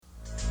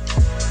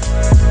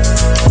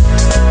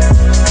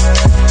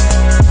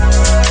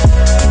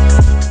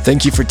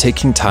Thank you for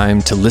taking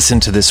time to listen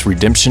to this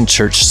Redemption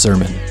Church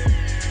sermon.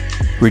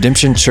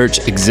 Redemption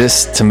Church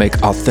exists to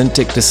make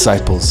authentic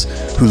disciples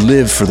who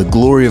live for the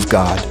glory of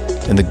God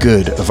and the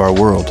good of our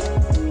world.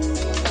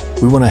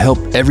 We want to help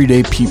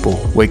everyday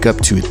people wake up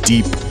to a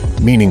deep,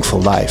 meaningful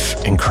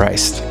life in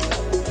Christ.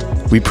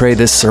 We pray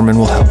this sermon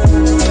will help.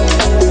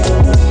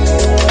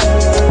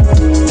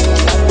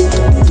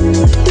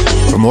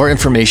 For more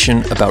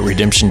information about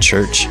Redemption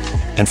Church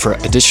and for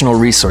additional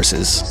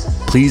resources,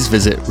 please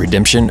visit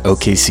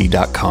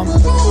redemptionokc.com.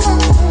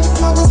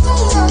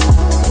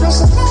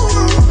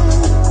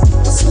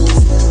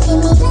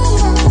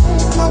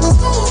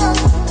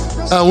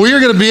 We are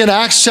going to be in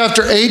Acts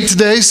chapter 8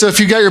 today, so if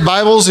you got your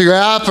Bibles or your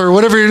app or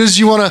whatever it is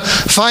you want to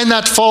find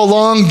that to follow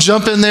along,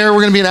 jump in there. We're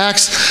going to be in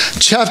Acts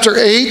chapter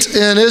 8,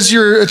 and as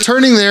you're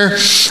turning there,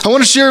 I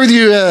want to share with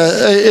you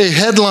a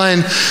headline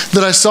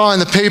that I saw in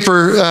the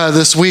paper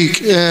this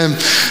week. And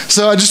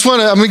so I'm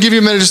going to give you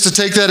a minute just to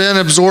take that in,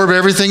 absorb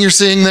everything you're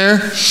seeing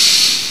there.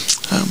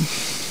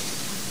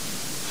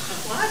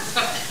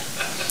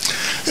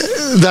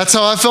 That's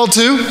how I felt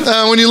too.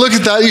 When you look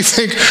at that, you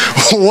think,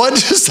 what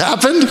just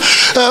happened?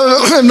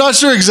 I'm not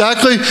sure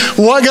exactly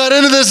what got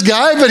into this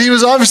guy, but he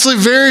was obviously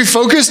very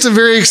focused and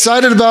very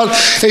excited about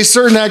a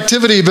certain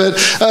activity. But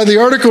the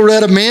article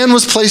read, a man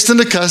was placed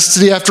into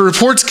custody after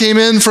reports came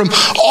in from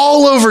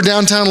all over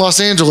downtown Los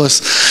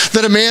Angeles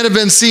that a man had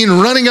been seen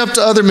running up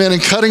to other men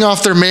and cutting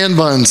off their man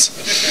buns.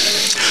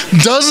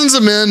 Dozens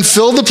of men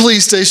filled the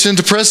police station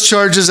to press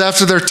charges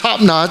after their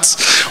top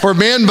knots or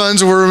man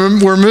buns were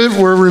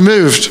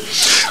removed.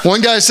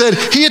 One guy said,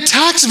 he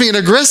attacked me and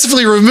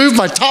aggressively removed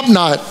my top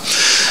knot.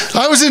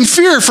 I was in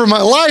fear for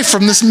my life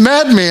from this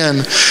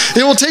madman.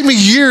 It will take me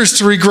years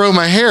to regrow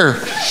my hair.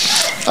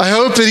 I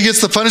hope that he gets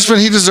the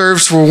punishment he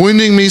deserves for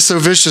wounding me so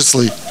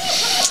viciously.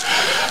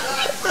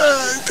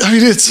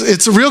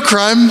 It's a real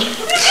crime,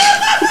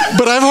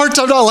 but I have a hard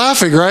time not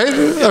laughing, right?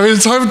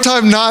 It's a hard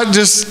time not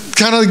just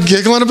kind of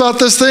giggling about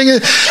this thing.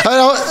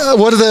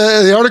 What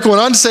the article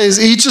went on to say is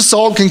each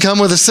assault can come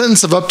with a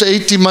sentence of up to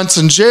 18 months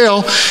in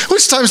jail,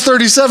 which times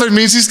 37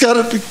 means he's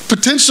got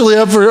potentially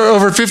up for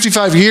over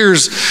 55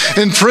 years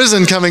in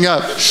prison coming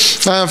up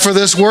for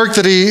this work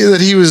that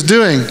he was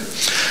doing.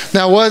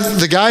 Now, what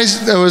the guy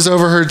was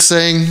overheard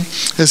saying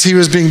as he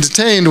was being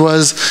detained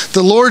was,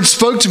 the Lord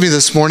spoke to me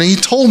this morning. He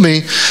told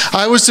me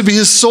I was to be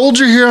his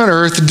soldier here on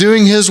earth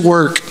doing his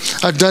work.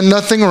 I've done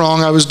nothing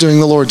wrong. I was doing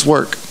the Lord's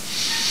work.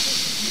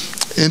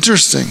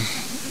 Interesting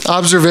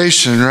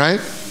observation,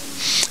 right?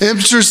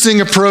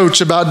 Interesting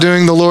approach about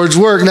doing the Lord's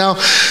work. Now,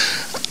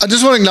 I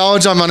just want to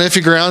acknowledge I'm on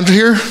iffy ground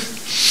here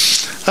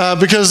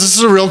because this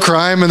is a real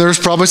crime and there's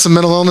probably some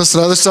mental illness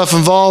and other stuff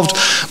involved,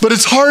 but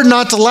it's hard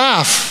not to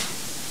laugh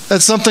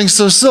at something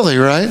so silly,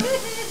 right?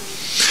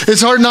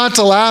 It's hard not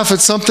to laugh at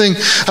something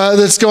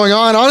that's going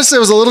on. Honestly, I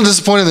was a little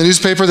disappointed in the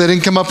newspaper. They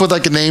didn't come up with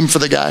like a name for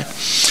the guy.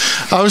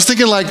 I was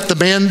thinking like the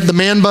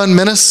man bun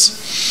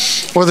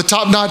menace or the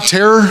top knot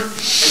terror.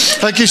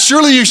 Like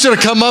surely you should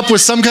have come up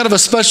with some kind of a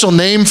special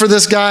name for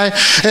this guy.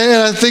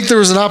 And I think there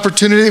was an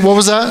opportunity. What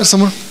was that?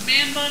 Someone?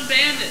 Man bun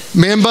bandit.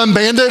 Man bun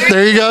bandit.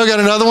 There you go. Got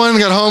another one.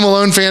 Got a Home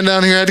Alone fan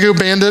down here. I had to go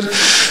bandit.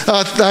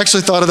 I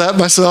actually thought of that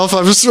myself.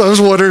 I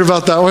was wondering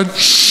about that one.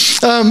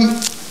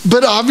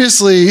 But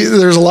obviously,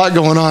 there's a lot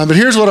going on. But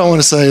here's what I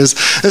want to say is,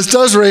 this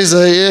does raise,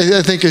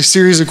 I think, a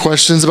series of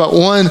questions about,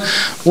 one,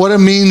 what it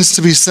means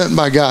to be sent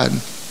by God.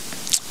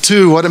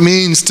 Two, what it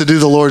means to do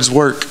the Lord's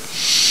work.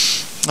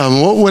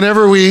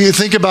 Whenever we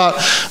think about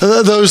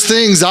those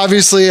things,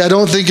 obviously, I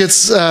don't think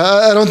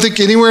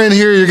anywhere in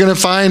here you're going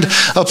to find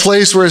a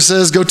place where it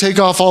says, go take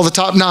off all the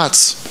top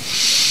knots.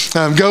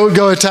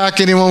 Go attack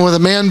anyone with a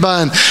man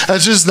bun.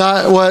 That's just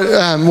not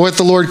what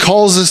the Lord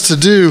calls us to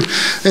do.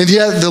 And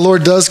yet the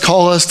Lord does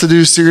call us to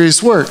do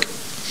serious work.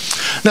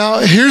 Now,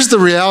 here's the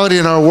reality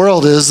in our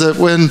world is that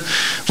when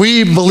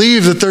we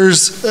believe that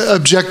there's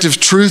objective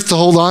truth to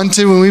hold on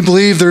to, when we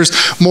believe there's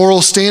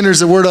moral standards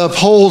that we're to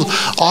uphold,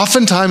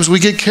 oftentimes we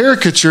get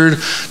caricatured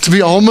to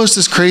be almost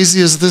as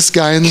crazy as this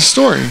guy in the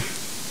story.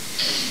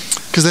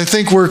 Because they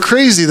think we're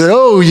crazy that,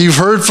 you've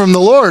heard from the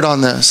Lord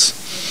on this.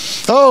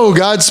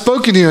 God's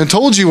spoken to you and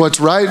told you what's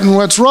right and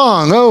what's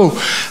wrong.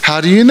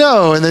 How do you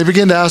know? And they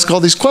begin to ask all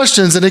these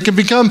questions, and it can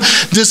become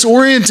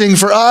disorienting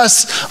for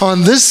us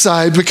on this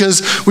side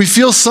because we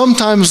feel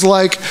sometimes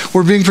like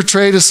we're being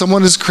portrayed as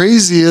someone as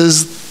crazy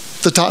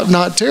as the top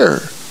knot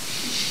terror.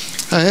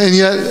 And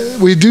yet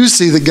we do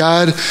see that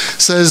God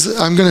says,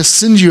 I'm going to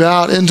send you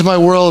out into my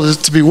world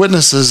to be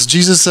witnesses.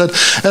 Jesus said,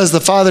 as the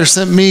Father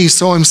sent me,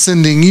 so I'm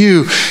sending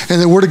you. And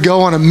that we're to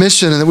go on a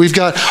mission and that we've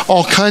got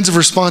all kinds of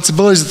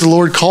responsibilities that the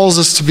Lord calls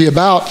us to be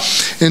about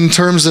in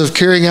terms of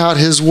carrying out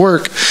his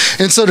work.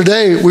 And so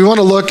today we want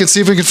to look and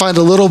see if we can find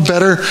a little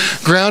better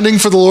grounding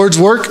for the Lord's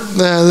work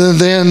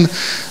than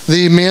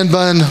the man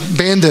bun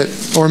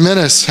bandit or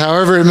menace,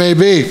 however it may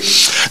be.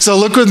 So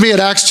look with me at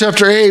Acts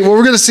chapter 8. What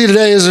we're going to see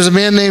today is there's a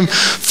man named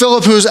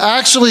Philip who is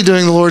actually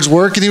doing the Lord's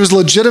work, and he was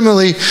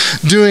legitimately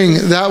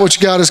doing that which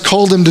God has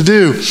called him to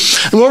do.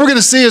 And what we're going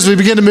to see as we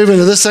begin to move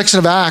into this section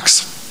of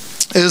Acts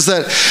is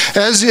that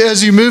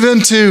as you move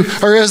into,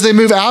 or as they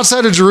move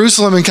outside of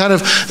Jerusalem and kind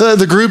of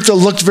the group that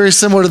looked very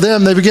similar to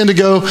them, they begin to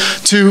go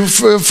to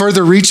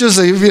further reaches.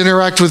 They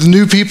interact with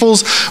new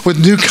peoples, with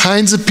new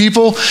kinds of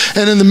people.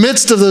 And in the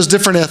midst of those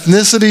different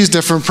ethnicities,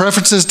 different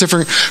preferences,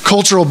 different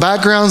cultural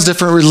backgrounds,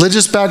 different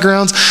religious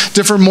backgrounds,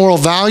 different moral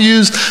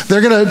values,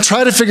 they're going to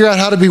try to figure out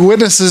how to be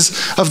witnesses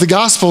of the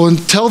gospel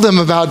and tell them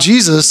about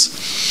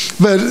Jesus.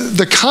 But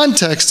the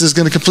context is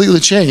going to completely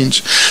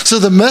change. So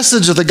the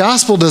message of the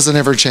gospel doesn't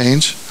ever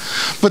change.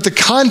 But the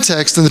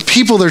context and the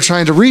people they're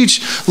trying to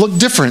reach look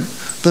different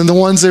than the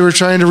ones they were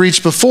trying to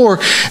reach before.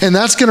 And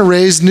that's going to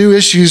raise new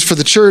issues for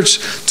the church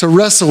to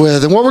wrestle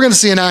with. And what we're going to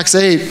see in Acts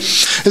 8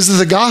 is that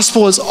the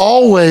gospel is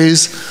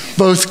always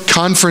both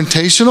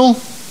confrontational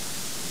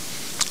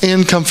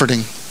and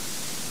comforting.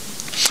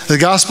 The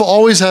gospel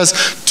always has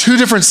two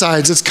different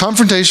sides. It's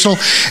confrontational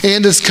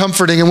and it's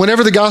comforting. And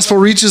whenever the gospel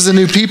reaches a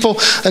new people,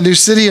 a new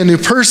city, a new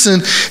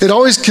person, it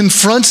always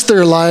confronts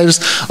their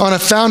lives on a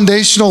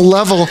foundational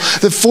level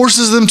that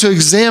forces them to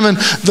examine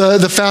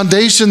the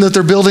foundation that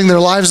they're building their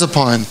lives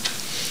upon.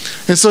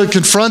 And so it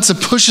confronts and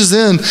pushes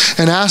in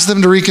and asks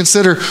them to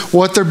reconsider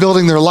what they're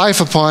building their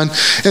life upon.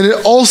 And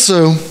it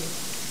also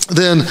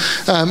then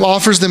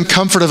offers them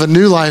comfort of a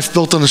new life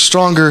built on a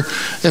stronger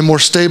and more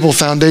stable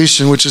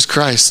foundation, which is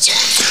Christ.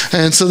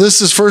 And so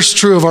this is first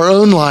true of our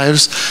own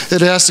lives.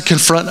 It has to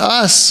confront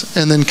us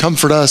and then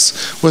comfort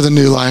us with a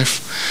new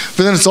life.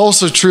 But then it's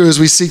also true as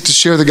we seek to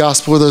share the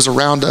gospel with those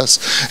around us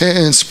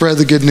and spread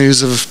the good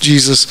news of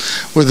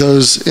Jesus with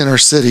those in our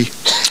city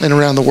and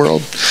around the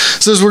world.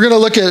 So as we're going to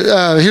look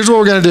at, here's what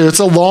we're going to do. It's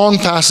a long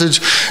passage,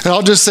 and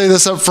I'll just say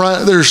this up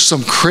front. There's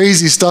some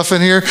crazy stuff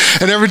in here.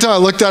 And every time I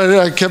looked at it,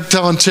 I kept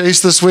telling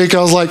Chase this week,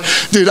 I was like,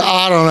 dude,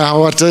 I don't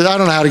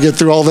know how to get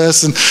through all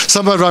this. And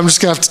some of it I'm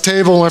just going to have to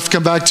table and we'll have to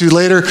come back to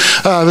later.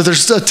 But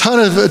there's a ton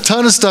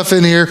of stuff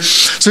in here.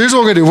 So here's what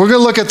we're going to do. We're going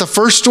to look at the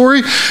first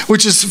story,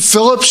 which is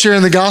Philip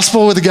sharing the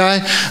gospel with a guy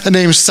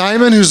named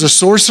Simon, who's a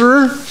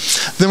sorcerer.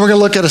 Then we're going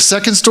to look at a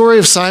second story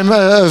of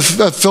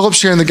Philip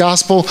sharing the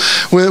gospel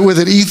with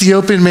an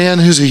Ethiopian man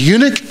who's a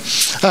eunuch.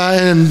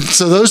 And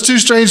so those two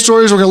strange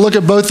stories, we're going to look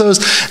at both those,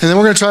 and then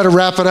we're going to try to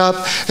wrap it up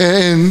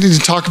and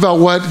talk about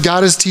what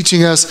God is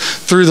teaching us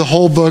through the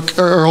whole book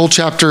or whole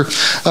chapter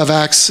of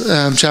Acts,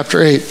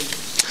 chapter 8.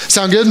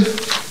 Sound good?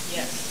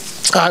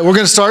 Yes. All right, we're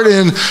going to start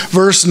in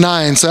verse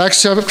 9. So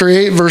Acts chapter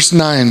 8, verse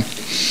 9.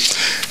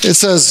 It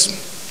says,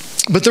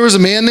 "But there was a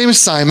man named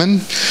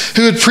Simon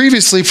who had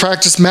previously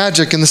practiced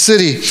magic in the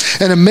city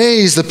and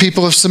amazed the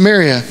people of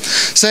Samaria,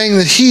 saying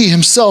that he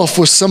himself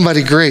was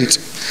somebody great.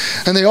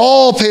 And they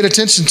all paid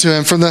attention to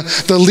him, from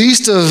the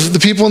least of the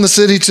people in the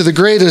city to the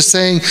greatest,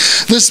 saying,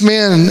 'This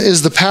man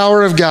is the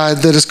power of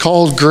God that is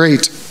called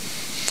great.'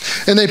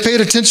 And they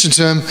paid attention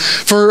to him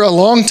for a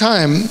long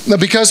time,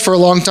 because for a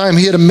long time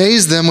he had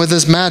amazed them with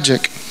his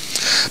magic.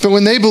 But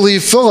when they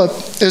believed Philip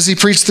as he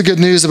preached the good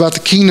news about the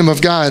kingdom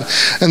of God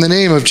and the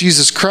name of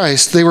Jesus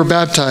Christ, they were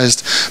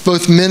baptized,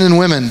 both men and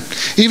women.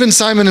 Even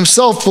Simon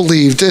himself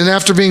believed, and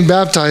after being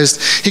baptized,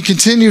 he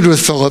continued with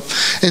Philip,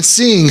 and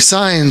seeing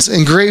signs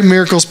and great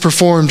miracles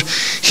performed,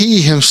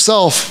 he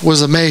himself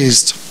was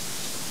amazed."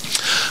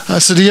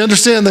 So do you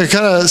understand the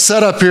kind of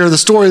setup here, the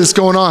story that's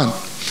going on?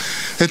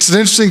 It's an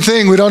interesting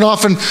thing. We don't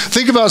often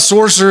think about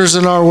sorcerers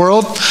in our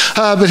world.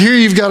 But here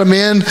you've got a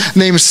man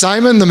named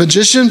Simon, the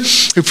magician,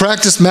 who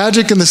practiced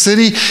magic in the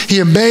city. He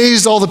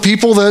amazed all the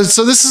people.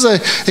 So this is a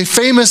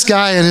famous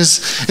guy in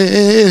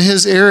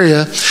his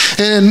area.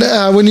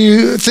 And when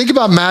you think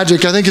about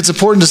magic, I think it's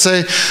important to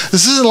say,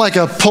 this isn't like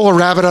a pull a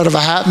rabbit out of a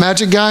hat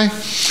magic guy.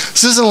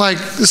 This isn't like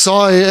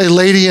saw a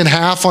lady in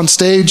half on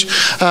stage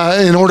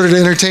in order to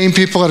entertain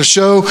people at a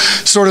show,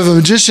 sort of a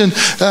magician.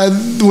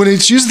 When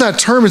it's used that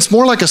term, it's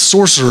more like a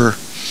sorcerer.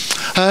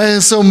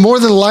 And so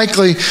more than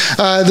likely,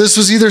 this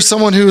was either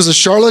someone who was a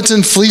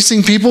charlatan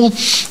fleecing people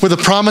with a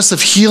promise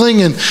of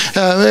healing and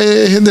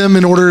them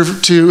in order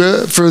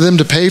for them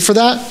to pay for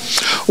that.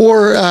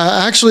 Or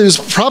actually, it was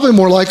probably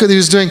more likely that he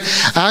was doing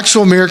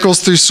actual miracles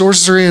through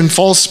sorcery and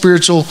false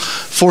spiritual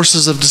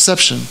forces of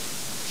deception.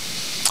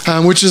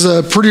 Which is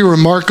a pretty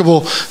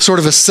remarkable sort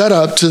of a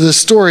setup to this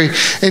story.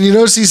 And you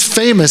notice he's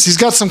famous. He's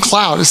got some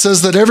clout. It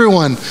says that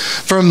everyone,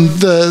 from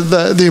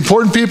the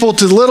important people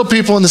to the little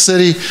people in the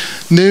city,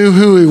 knew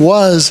who he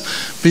was,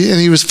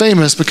 and he was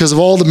famous because of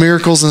all the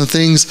miracles and the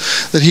things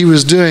that he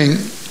was doing.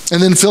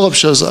 And then Philip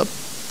shows up.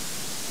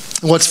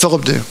 What's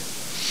Philip do?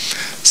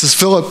 It says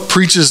Philip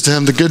preaches to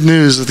him the good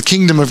news of the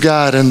kingdom of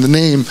God and the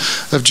name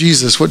of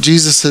Jesus, what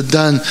Jesus had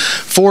done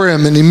for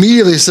him. And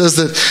immediately it says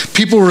that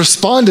people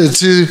responded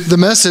to the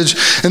message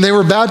and they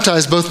were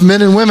baptized, both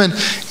men and women.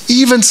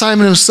 Even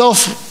Simon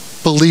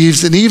himself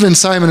believed, and even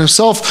Simon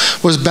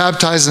himself was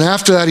baptized. And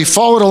after that, he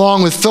followed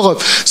along with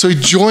Philip. So he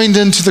joined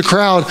into the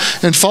crowd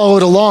and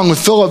followed along with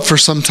Philip for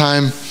some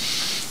time.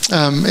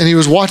 And he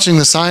was watching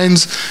the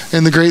signs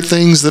and the great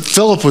things that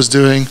Philip was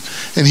doing.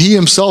 And he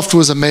himself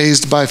was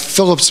amazed by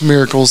Philip's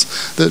miracles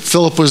that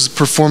Philip was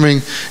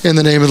performing in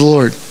the name of the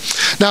Lord.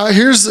 Now,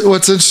 here's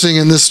what's interesting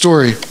in this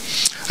story.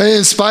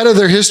 In spite of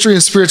their history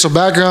and spiritual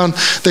background,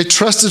 they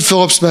trusted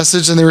Philip's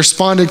message and they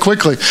responded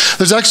quickly.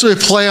 There's actually a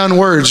play on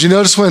words. You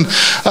notice when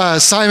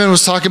Simon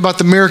was talking about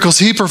the miracles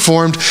he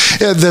performed,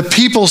 the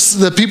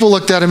people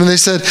looked at him and they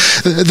said,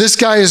 this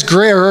guy is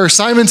great. Or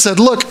Simon said,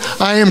 look,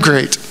 I am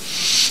great.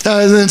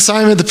 And then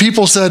the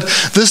people said,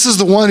 this is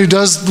the one who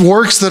does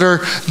works that are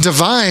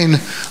divine,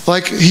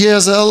 like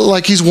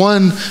he's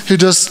one who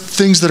does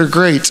things that are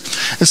great.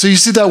 And so you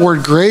see that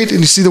word great, and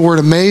you see the word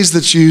amazed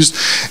that's used,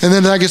 and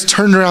then that gets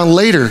turned around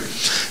later.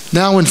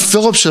 Now when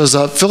Philip shows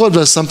up, Philip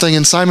does something,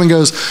 and Simon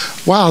goes,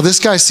 wow, this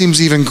guy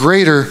seems even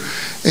greater,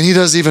 and he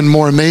does even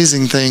more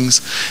amazing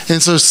things.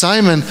 And so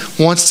Simon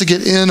wants to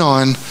get in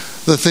on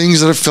the things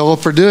that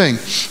Philip are doing.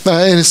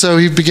 And so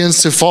he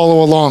begins to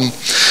follow along.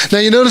 Now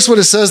you notice what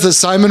it says that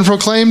Simon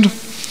proclaimed?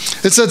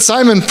 It said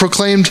Simon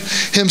proclaimed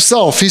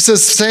himself. He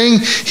says, saying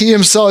he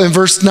himself, in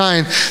verse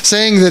 9,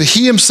 saying that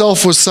he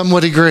himself was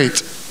somebody great.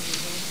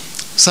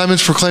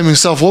 Simon's proclaiming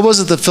himself. What was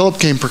it that Philip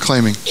came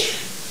proclaiming?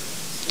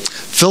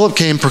 Philip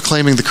came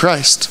proclaiming the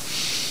Christ.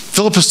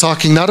 Philip is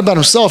talking not about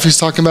himself, he's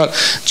talking about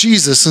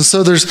Jesus. And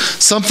so there's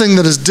something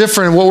that is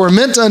different. And what we're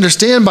meant to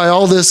understand by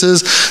all this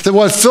is that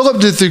what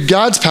Philip did through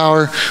God's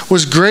power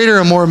was greater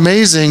and more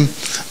amazing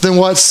than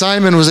what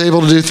Simon was able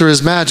to do through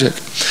his magic.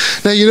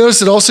 Now you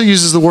notice it also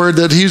uses the word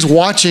that he's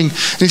watching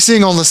and he's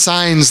seeing all the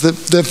signs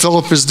that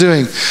Philip is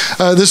doing.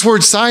 This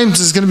word signs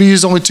is going to be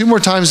used only 2 more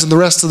times in the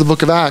rest of the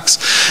book of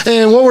Acts.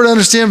 And what we're to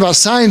understand about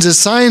signs is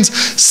signs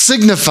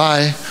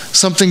signify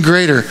something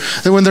greater.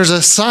 And when there's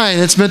a sign,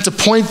 it's meant to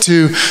point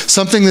to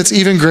something that's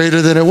even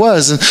greater than it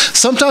was. And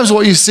sometimes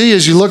what you see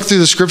as you look through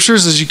the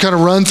scriptures, as you kind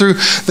of run through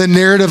the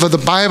narrative of the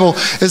Bible,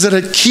 is that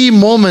at key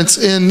moments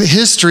in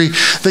history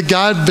that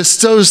God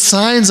bestows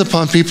signs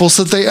upon people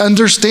so that they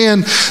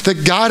understand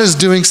that God is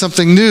doing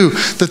something new,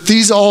 that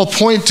these all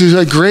point to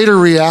a greater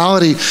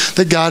reality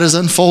that God is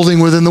unfolding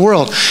within the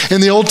world.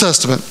 In the Old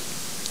Testament,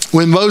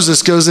 when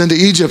Moses goes into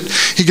Egypt,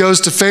 he goes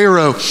to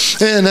Pharaoh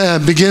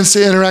and begins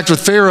to interact with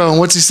Pharaoh. And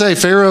what's he say?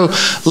 Pharaoh,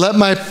 let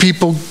my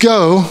people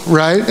go,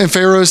 right? And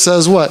Pharaoh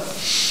says what?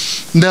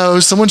 No,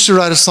 someone should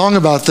write a song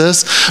about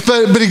this.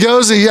 But he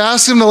goes and he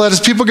asks him to let his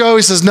people go.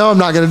 He says, no, I'm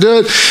not going to do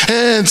it.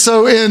 And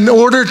so in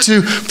order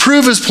to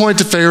prove his point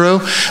to Pharaoh,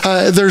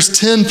 there's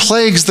 10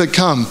 plagues that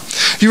come.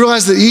 You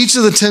realize that each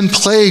of the 10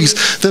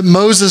 plagues that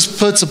Moses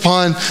puts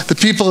upon the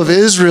people of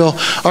Israel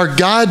are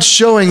God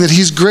showing that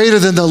he's greater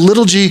than the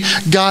little g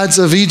gods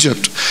of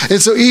Egypt.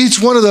 And so each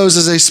one of those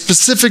is a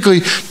specifically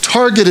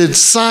targeted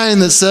sign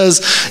that says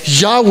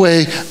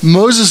Yahweh,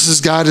 Moses'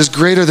 God, is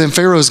greater than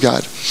Pharaoh's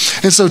God.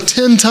 And so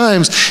 10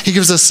 times he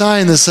gives a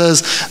sign that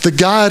says the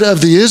God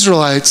of the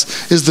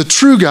Israelites is the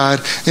true God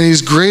and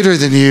he's greater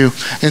than you.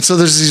 And so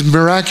there's these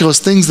miraculous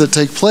things that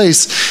take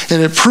place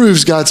and it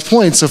proves God's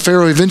point. So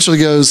Pharaoh eventually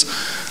goes,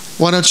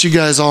 why don't you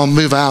guys all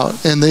move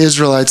out? And the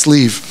Israelites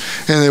leave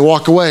and they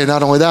walk away.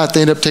 Not only that, they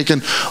end up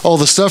taking all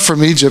the stuff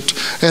from Egypt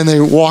and they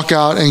walk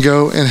out and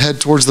go and head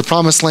towards the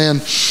promised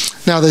land.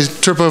 Now they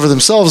trip over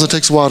themselves. It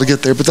takes a while to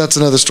get there, but that's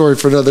another story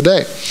for another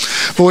day.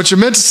 But what you're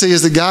meant to see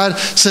is that God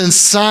sends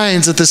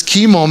signs at this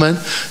key moment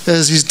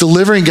as he's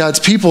delivering God's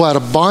people out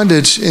of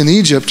bondage in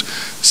Egypt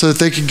so that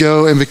they could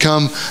go and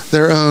become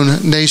their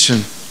own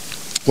nation.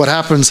 What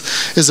happens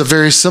is a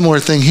very similar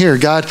thing here.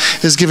 God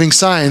is giving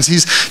signs.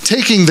 He's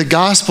taking the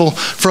gospel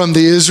from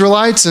the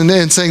Israelites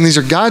and saying these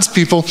are God's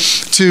people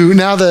to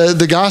now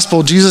the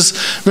gospel.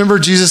 Remember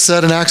Jesus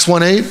said in Acts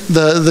 1:8,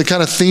 the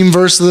kind of theme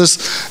verse of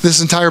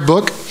this entire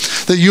book,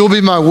 that you'll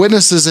be my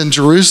witnesses in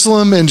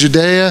Jerusalem, in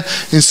Judea,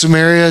 in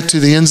Samaria, to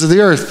the ends of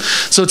the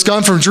earth. So it's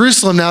gone from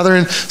Jerusalem, now they're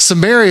in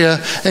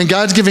Samaria, and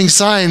God's giving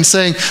signs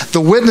saying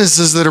the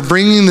witnesses that are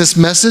bringing this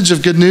message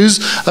of good news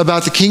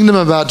about the kingdom,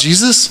 about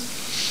Jesus,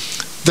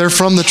 they're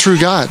from the true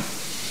God.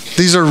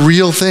 These are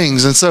real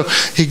things. And so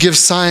he gives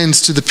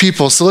signs to the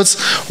people. So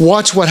let's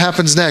watch what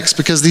happens next,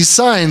 because these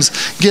signs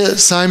get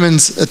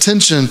Simon's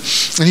attention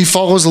and he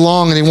follows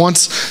along and he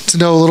wants to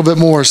know a little bit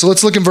more. So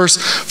let's look in verse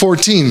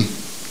 14.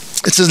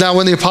 It says, now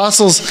when the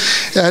apostles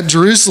at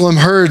Jerusalem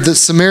heard that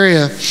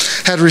Samaria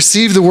had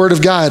received the word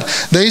of God,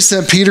 they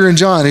sent Peter and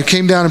John, who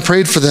came down and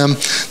prayed for them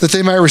that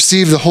they might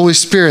receive the Holy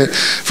Spirit,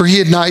 for he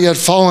had not yet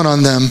fallen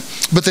on them,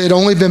 but they had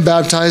only been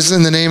baptized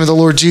in the name of the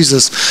Lord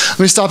Jesus.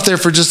 Let me stop there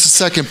for just a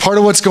second. Part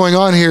of what's going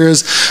on here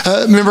is,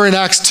 remember in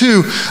Acts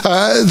 2,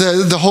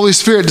 the Holy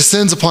Spirit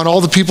descends upon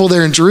all the people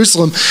there in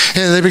Jerusalem,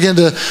 and they begin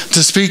to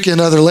speak in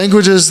other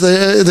languages.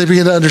 They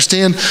begin to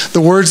understand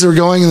the words that are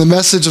going, and the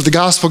message of the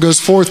gospel goes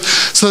forth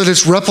so that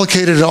it's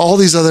replicated in all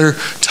these other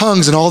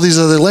tongues and all these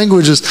other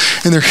languages,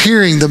 and they're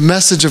hearing the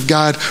message of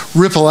God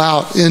ripple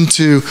out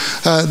into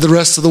the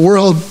rest of the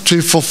world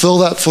to fulfill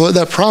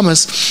that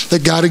promise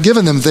that God had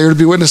given them. They were to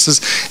be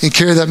witnesses and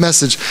carry that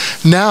message.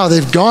 Now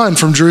they've gone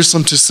from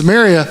Jerusalem to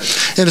Samaria,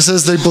 and it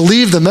says they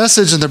believe the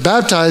message and they're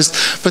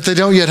baptized, but they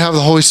don't yet have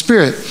the Holy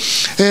Spirit.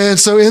 And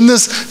so in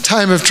this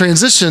time of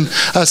transition,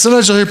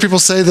 sometimes you'll hear people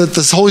say that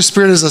the Holy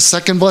Spirit is a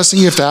second blessing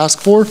you have to ask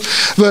for,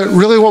 but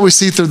really what we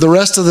see through the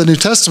rest of the New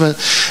Testament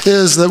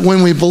is that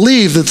when we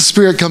believe, that the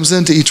Spirit comes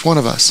into each one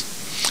of us.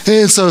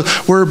 And so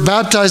we're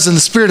baptized in the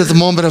Spirit at the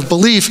moment of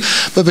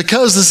belief, but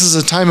because this is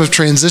a time of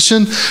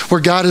transition where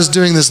God is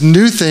doing this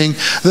new thing,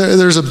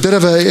 there's a bit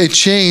of a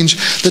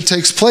change that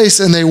takes place,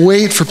 and they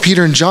wait for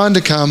Peter and John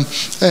to come,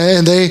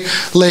 and they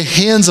lay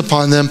hands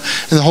upon them,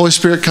 and the Holy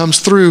Spirit comes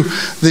through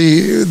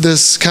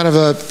this kind of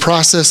a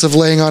process of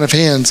laying on of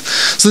hands.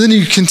 So then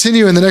you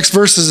continue in the next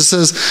verses, it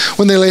says,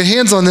 when they laid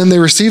hands on them, they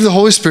received the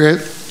Holy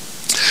Spirit.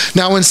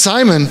 Now when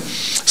Simon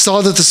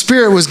saw that the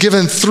Spirit was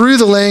given through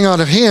the laying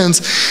on of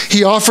hands,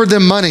 he offered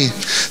them money,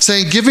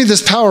 saying, give me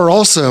this power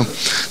also,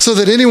 so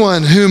that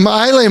anyone whom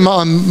I lay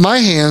on my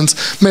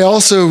hands may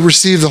also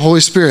receive the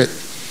Holy Spirit.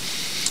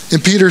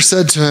 And Peter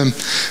said to him,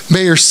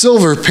 may your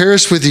silver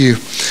perish with you,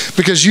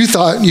 because you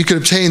thought you could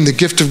obtain the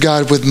gift of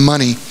God with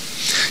money.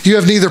 You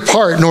have neither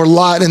part nor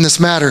lot in this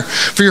matter,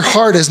 for your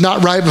heart is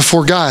not right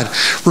before God.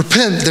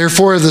 Repent,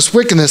 therefore, of this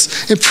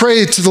wickedness, and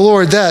pray to the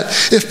Lord that,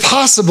 if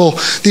possible,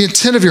 the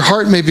intent of your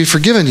heart may be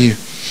forgiven you.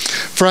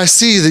 For I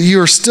see that you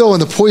are still in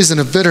the poison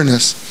of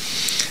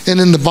bitterness and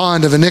in the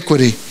bond of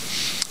iniquity.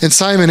 And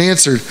Simon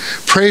answered,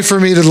 pray for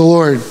me to the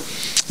Lord,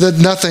 that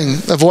nothing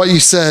of what you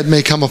said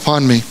may come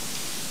upon me.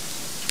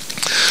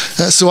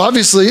 So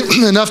obviously,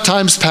 enough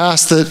times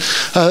passed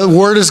that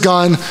word has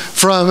gone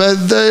from,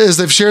 as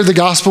they've shared the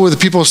gospel with the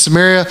people of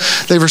Samaria,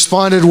 they've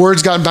responded,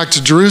 word's gotten back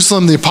to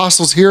Jerusalem, the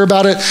apostles hear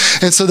about it,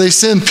 and so they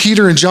send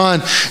Peter and John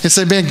and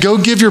say, man, go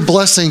give your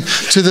blessing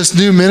to this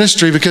new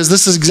ministry, because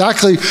this is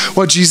exactly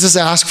what Jesus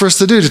asked for us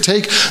to do, to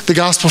take the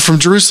gospel from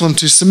Jerusalem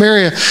to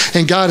Samaria,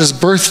 and God has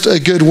birthed a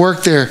good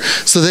work there.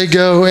 So they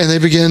go and they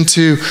begin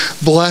to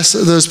bless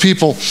those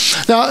people.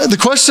 Now, the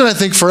question I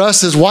think for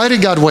us is, why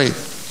did God wait?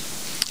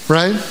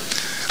 Right?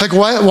 Like,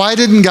 why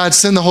didn't God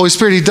send the Holy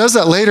Spirit? He does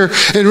that later,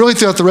 and really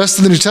throughout the rest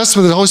of the New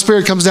Testament, the Holy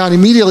Spirit comes down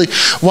immediately.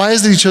 Why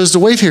is it he chose to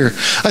wait here?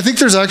 I think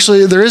there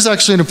is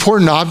actually an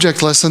important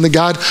object lesson that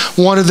God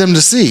wanted them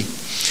to see.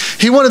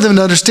 He wanted them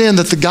to understand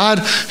that the God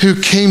who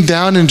came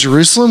down in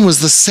Jerusalem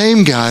was the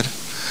same God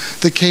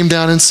that came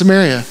down in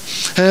Samaria.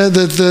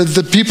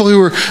 The people who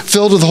were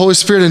filled with the Holy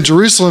Spirit in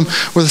Jerusalem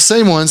were the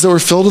same ones that were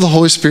filled with the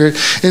Holy Spirit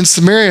in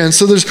Samaria. And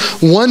so there's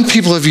one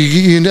people of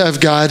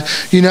God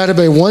united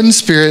by one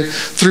Spirit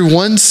through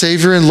one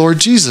Savior and Lord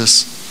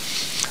Jesus,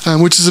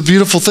 which is a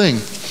beautiful thing.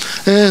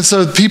 And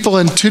so people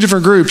in two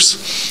different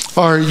groups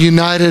are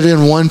united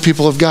in one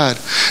people of God.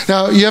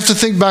 Now, you have to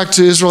think back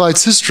to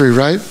Israelites' history,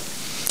 right?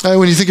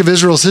 When you think of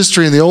Israel's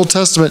history in the Old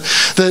Testament,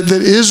 that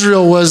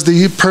Israel was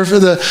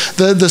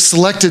the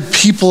selected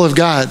people of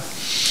God.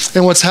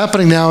 And what's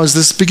happening now is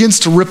this begins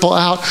to ripple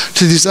out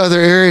to these other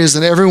areas,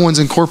 and everyone's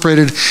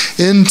incorporated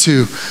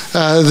into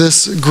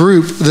this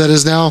group that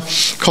is now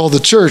called the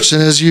church.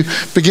 And as you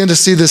begin to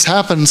see this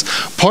happen,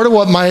 part of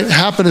what might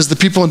happen is the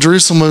people in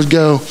Jerusalem would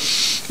go,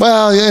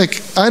 well, yeah,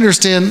 I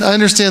understand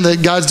that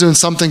God's doing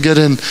something good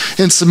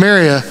in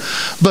Samaria,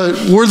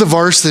 but we're the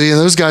varsity and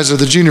those guys are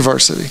the junior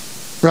varsity.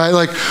 Right,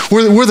 like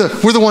we're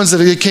the ones that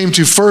it came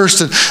to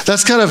first, and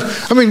that's kind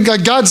of, I mean,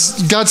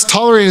 God's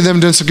tolerating them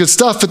doing some good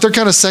stuff, but they're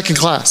kind of second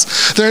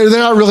class. They're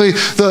not really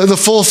the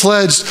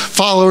full-fledged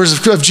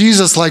followers of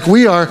Jesus like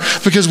we are,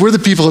 because we're the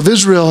people of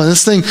Israel, and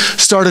this thing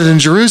started in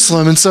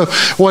Jerusalem. And so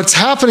what's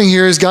happening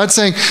here is God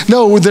saying,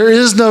 no, there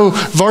is no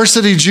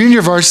varsity,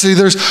 junior varsity.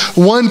 There's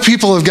one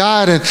people of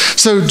God. And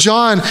so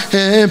John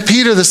and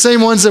Peter, the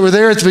same ones that were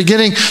there at the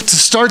beginning to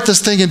start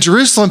this thing in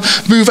Jerusalem,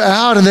 move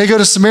out and they go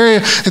to Samaria,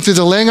 and through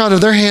the laying on of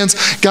their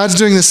hands, God's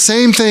doing the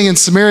same thing in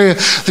Samaria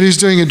that he's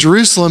doing in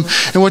Jerusalem.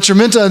 And what you're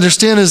meant to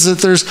understand is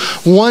that there's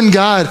one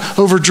God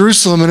over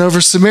Jerusalem and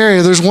over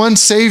Samaria. There's one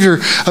Savior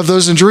of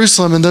those in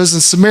Jerusalem and those in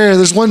Samaria.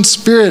 There's one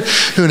Spirit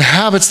who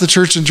inhabits the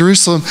church in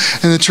Jerusalem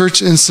and the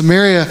church in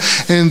Samaria.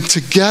 And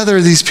together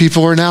these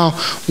people are now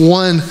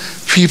one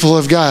people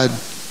of God.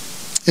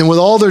 And with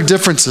all their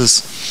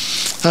differences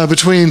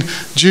between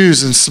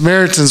Jews and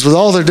Samaritans, with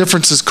all their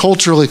differences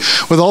culturally,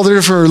 with all their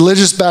different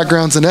religious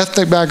backgrounds and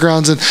ethnic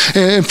backgrounds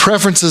and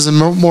preferences and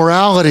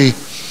morality,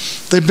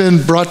 they've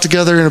been brought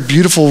together in a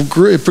beautiful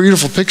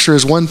picture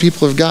as one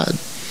people of God,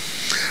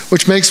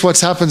 which makes what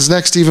happens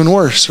next even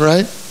worse,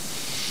 right?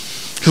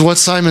 Because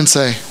what's Simon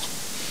say?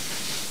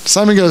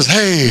 Simon goes,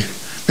 hey,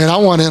 man, I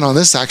want in on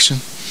this action.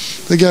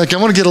 Like, I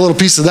want to get a little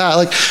piece of that.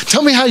 Like,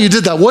 tell me how you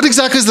did that. What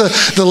exactly is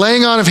the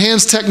laying on of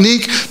hands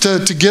technique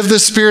to give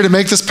this Spirit and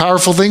make this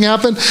powerful thing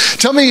happen?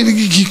 Tell me,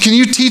 can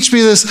you teach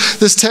me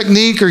this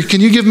technique, or can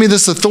you give me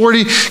this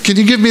authority? Can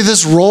you give me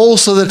this role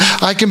so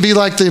that I can be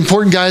like the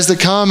important guys that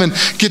come and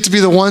get to be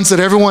the ones that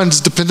everyone's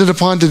dependent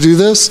upon to do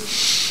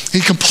this? He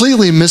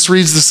completely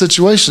misreads the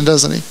situation,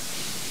 doesn't he?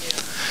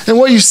 And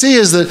what you see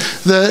is that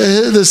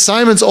the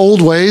Simon's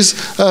old ways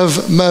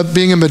of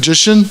being a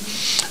magician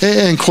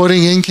and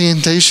quoting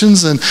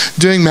incantations and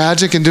doing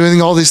magic and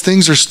doing all these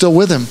things are still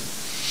with him.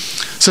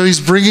 So he's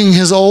bringing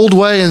his old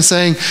way and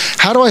saying,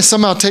 how do I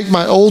somehow take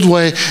my old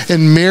way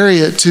and marry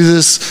it to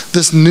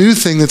this new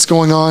thing that's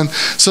going on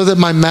so that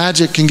my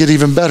magic can get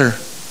even better?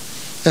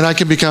 And I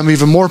can become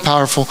even more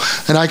powerful,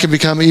 and I can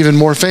become even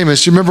more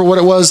famous. You remember what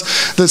it was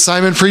that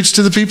Simon preached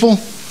to the people?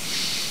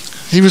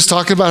 He was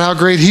talking about how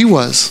great he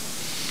was.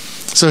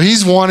 So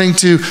he's wanting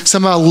to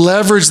somehow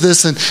leverage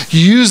this and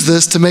use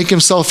this to make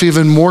himself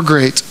even more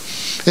great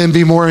and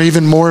be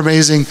even more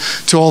amazing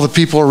to all the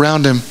people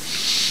around him,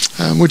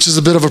 which is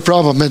a bit of a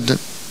problem, isn't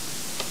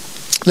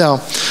it? Now,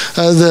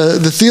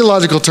 the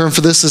theological term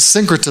for this is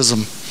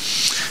syncretism.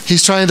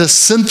 He's trying to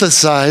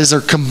synthesize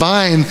or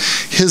combine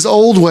his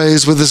old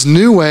ways with this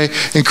new way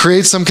and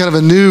create some kind of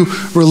a new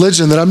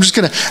religion that I'm just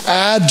going to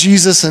add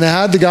Jesus and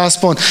add the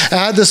gospel and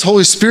add this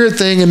Holy Spirit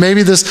thing and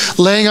maybe this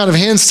laying out of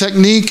hands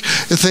technique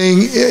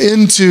thing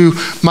into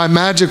my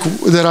magic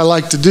that I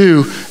like to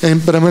do,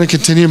 but I'm going to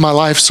continue my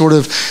life sort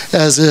of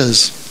as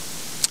is.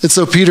 And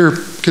so Peter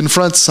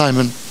confronts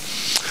Simon.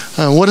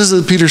 What is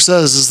it Peter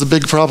says is the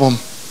big problem?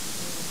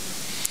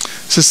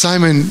 He says,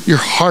 Simon, your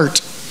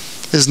heart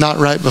is not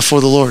right before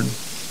the Lord.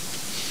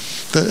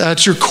 That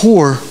at your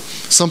core,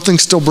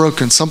 something's still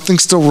broken,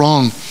 something's still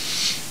wrong.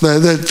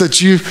 That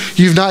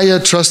you've not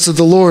yet trusted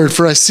the Lord.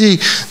 For I see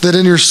that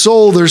in your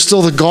soul there's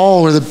still the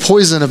gall or the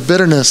poison of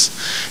bitterness.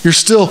 You're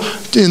still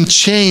in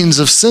chains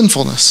of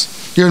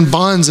sinfulness. You're in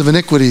bonds of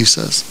iniquity, he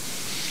says.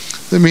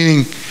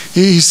 Meaning,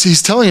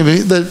 he's telling me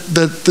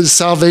that the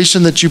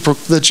salvation that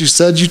you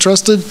said you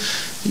trusted,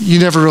 you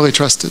never really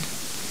trusted.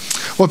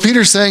 What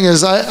Peter's saying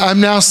is, I'm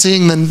now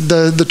seeing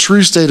the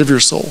true state of your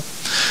soul.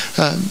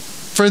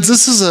 Friends,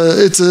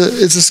 it's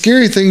a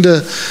scary thing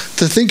to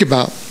think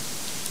about,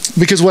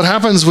 because what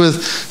happens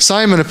with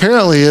Simon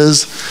apparently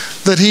is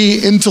that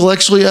he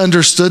intellectually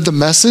understood the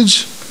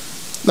message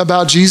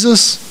about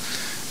Jesus,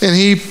 and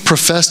he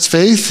professed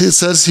faith. It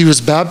says he was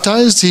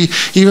baptized. He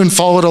even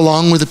followed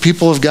along with the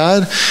people of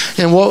God.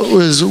 And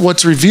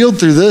what's revealed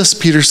through this,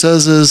 Peter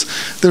says,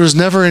 is there was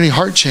never any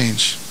heart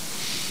change.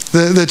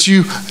 That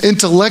you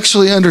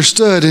intellectually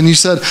understood and you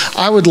said,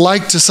 I would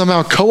like to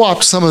somehow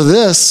co-opt some of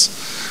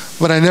this,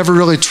 but I never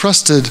really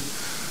trusted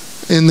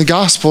in the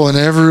gospel, and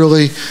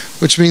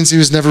which means he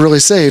was never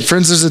really saved.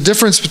 Friends, there's a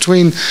difference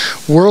between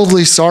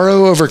worldly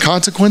sorrow over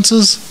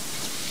consequences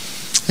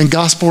and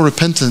gospel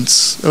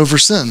repentance over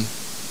sin.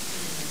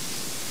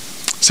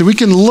 So we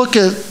can look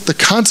at the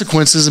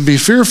consequences and be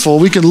fearful.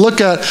 We can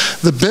look at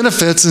the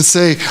benefits and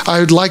say, I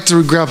would like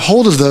to grab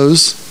hold of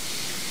those.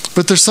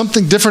 But there's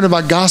something different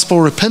about gospel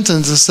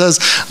repentance that says,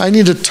 I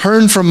need to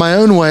turn from my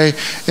own way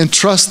and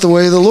trust the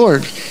way of the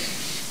Lord.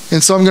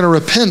 And so I'm going to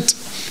repent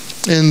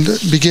and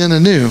begin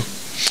anew.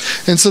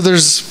 And so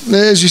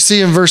as you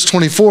see in verse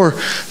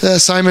 24,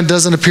 Simon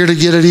doesn't appear to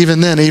get it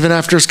even then, even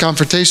after his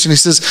confrontation. He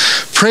says,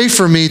 pray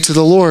for me to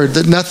the Lord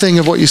that nothing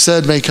of what you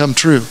said may come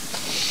true.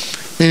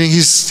 Meaning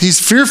he's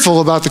fearful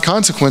about the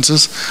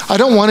consequences. I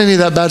don't want any of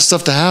that bad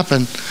stuff to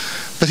happen.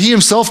 But he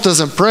himself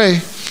doesn't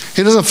pray.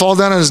 He doesn't fall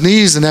down on his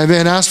knees and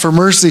ask for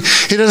mercy.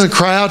 He doesn't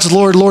cry out to the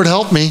Lord, Lord,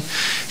 help me.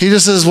 He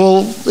just says,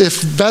 well,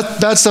 if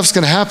bad stuff's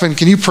going to happen,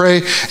 can you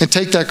pray and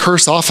take that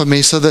curse off of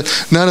me so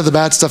that none of the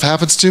bad stuff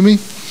happens to me?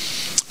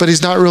 But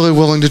he's not really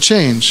willing to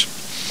change.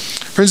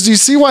 Friends, do you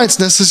see why it's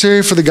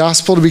necessary for the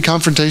gospel to be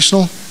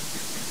confrontational?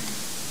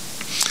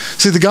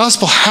 See, the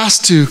gospel has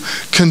to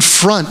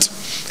confront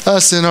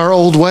us in our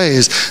old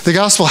ways. The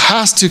gospel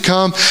has to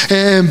come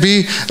and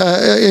be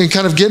and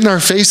kind of get in our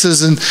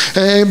faces,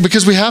 and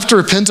because we have to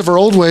repent of our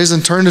old ways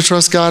and turn to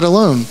trust God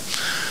alone.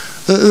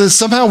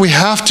 Somehow we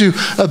have to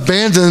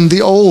abandon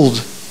the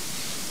old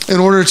in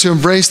order to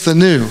embrace the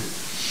new.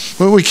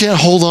 But we can't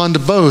hold on to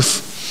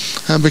both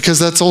because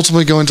that's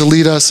ultimately going to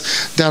lead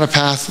us down a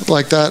path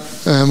like that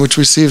which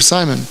we see of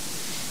Simon.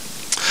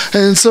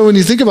 And so when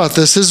you think about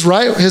this, his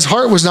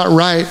heart was not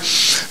right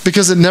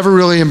because it never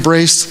really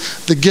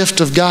embraced the gift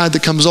of God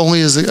that comes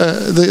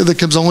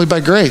only by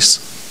grace.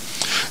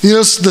 You know,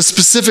 the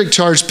specific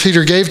charge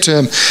Peter gave to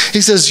him.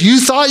 He says, you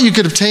thought you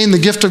could obtain the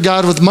gift of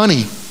God with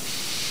money.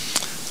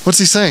 What's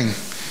he saying?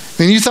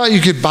 I mean, you thought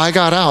you could buy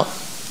God out.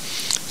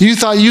 You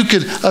thought you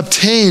could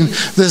obtain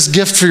this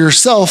gift for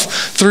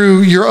yourself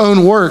through your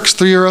own works,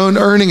 through your own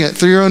earning it,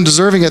 through your own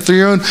deserving it, through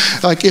your own,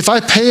 like if I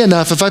pay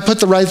enough, if I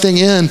put the right thing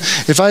in,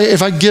 if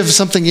I give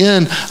something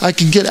in, I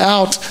can get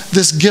out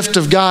this gift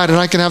of God and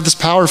I can have this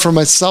power for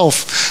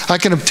myself. I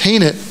can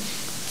obtain it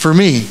for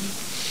me.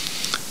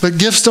 But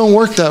gifts don't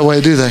work that way,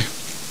 do they?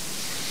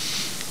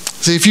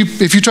 See,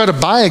 if you try to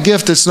buy a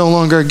gift, it's no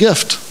longer a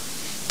gift.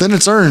 Then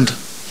it's earned.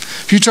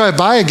 If you try to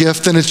buy a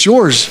gift, then it's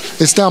yours.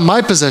 It's now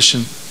my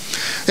possession.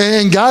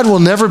 And God will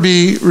never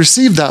be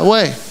received that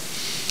way.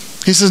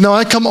 He says, no,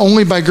 I come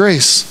only by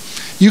grace.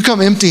 You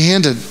come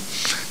empty-handed.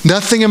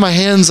 Nothing in my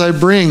hands I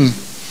bring.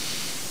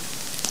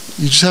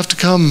 You just have to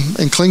come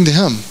and cling to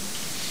him.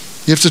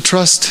 You have to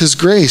trust his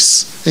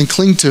grace and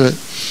cling to it.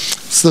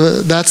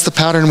 So that's the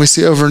pattern we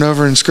see over and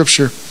over in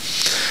Scripture.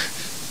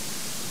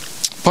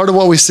 Part of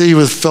what we see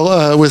with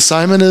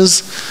Simon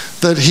is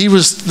that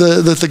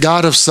that the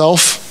God of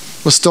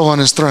self was still on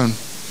his throne.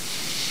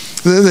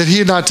 That he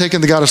had not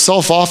taken the God of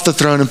self off the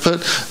throne and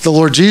put the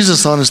Lord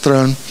Jesus on his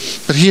throne,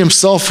 but he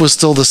himself was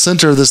still the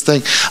center of this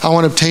thing. I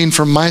want to obtain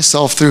from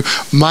myself through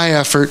my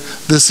effort,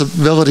 this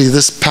ability,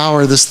 this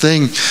power, this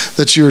thing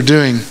that you are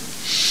doing.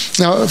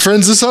 Now,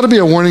 friends, this ought to be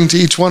a warning to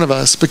each one of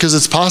us, because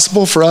it's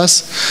possible for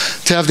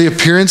us to have the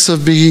appearance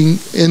of being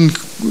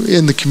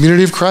in the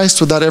community of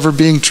Christ without ever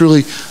being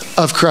truly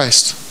of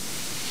Christ,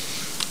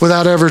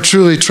 without ever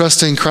truly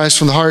trusting Christ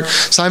from the heart.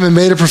 Simon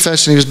made a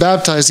profession. He was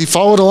baptized. He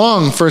followed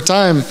along for a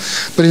time,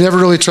 but he never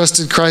really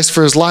trusted Christ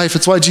for his life.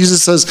 It's why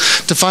Jesus says,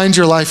 to find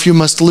your life, you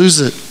must lose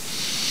it.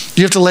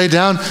 You have to lay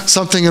down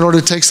something in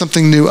order to take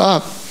something new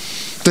up.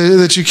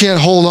 That you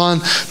can't hold on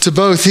to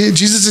both.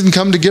 Jesus didn't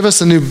come to give us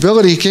a new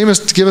ability. He came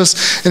to give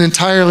us an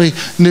entirely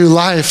new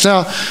life.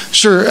 Now,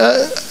 sure,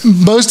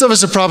 most of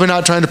us are probably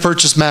not trying to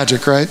purchase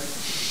magic, right?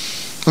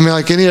 I mean,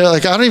 I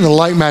don't even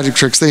like magic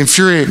tricks. They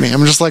infuriate me.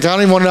 I'm just like, I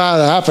don't even want to know how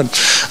that happened.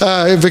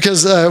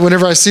 Because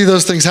whenever I see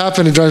those things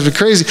happen, it drives me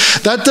crazy.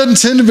 That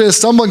doesn't tend to be a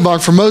stumbling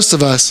block for most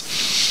of us.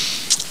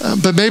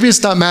 But maybe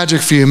it's not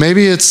magic for you.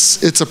 Maybe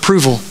it's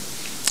approval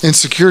and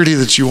security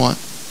that you want.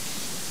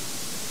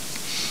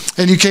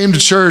 And you came to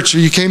church, or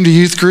you came to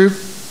youth group,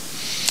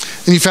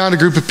 and you found a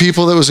group of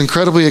people that was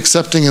incredibly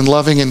accepting and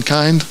loving and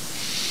kind.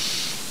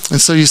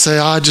 And so you say,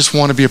 I just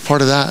want to be a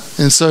part of that.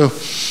 And so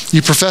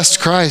you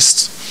professed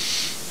Christ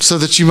so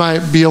that you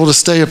might be able to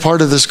stay a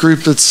part of this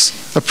group that's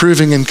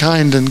approving and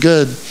kind and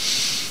good.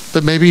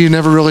 But maybe you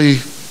never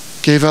really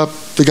gave up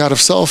the God of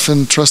self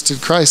and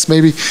trusted Christ.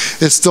 Maybe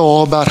it's still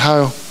all about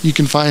how you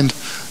can find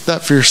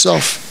that for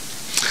yourself.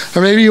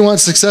 Or maybe you want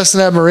success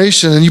and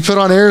admiration, and you put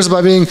on airs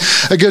by being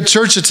a good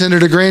church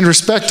attender to gain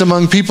respect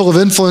among people of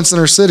influence in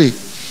our city.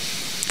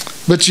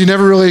 But you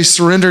never really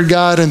surrendered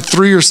God and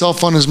threw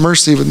yourself on his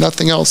mercy with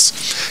nothing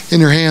else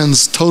in your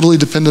hands, totally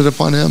dependent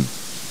upon him.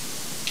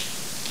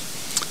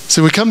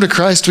 So we come to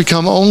Christ, we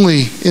come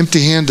only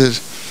empty-handed,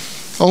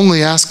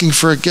 only asking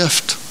for a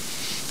gift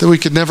that we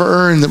could never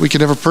earn, that we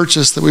could never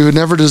purchase, that we would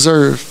never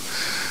deserve.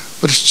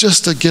 But it's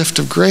just a gift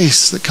of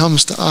grace that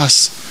comes to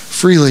us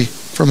freely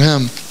from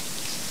him.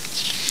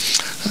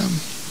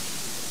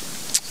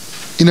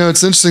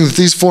 It's interesting that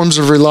these forms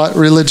of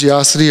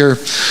religiosity are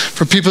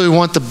for people who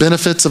want the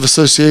benefits of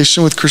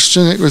association with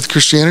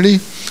Christianity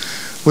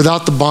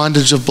without the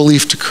bondage of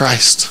belief to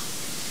Christ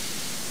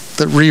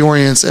that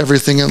reorients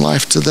everything in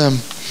life to them.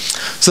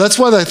 So that's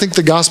why I think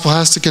the gospel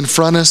has to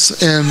confront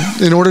us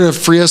and in order to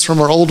free us from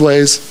our old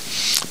ways.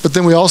 But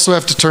then we also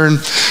have to turn,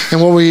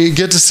 and what we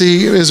get to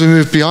see as we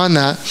move beyond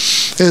that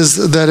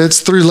is that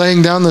it's through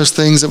laying down those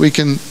things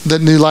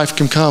that new life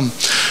can come.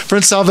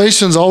 Friends,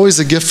 salvation is always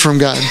a gift from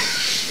God.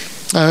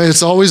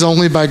 It's always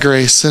only by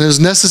grace. And it was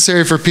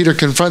necessary for Peter to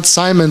confront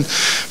Simon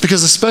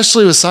because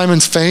especially with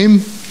Simon's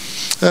fame,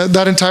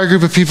 that entire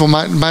group of people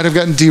might have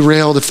gotten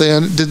derailed if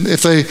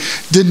they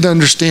didn't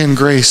understand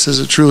grace as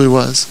it truly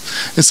was.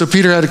 And so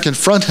Peter had to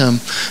confront him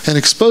and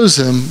expose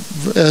him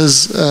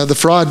as the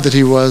fraud that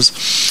he was,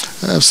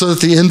 so that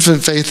the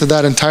infant faith of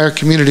that entire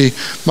community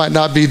might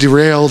not be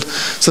derailed,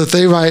 so that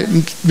they might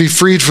be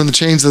freed from the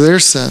chains of their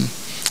sin.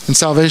 And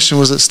salvation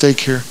was at stake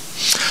here.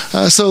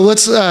 So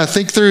let's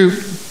think through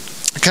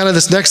kind of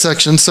this next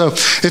section. So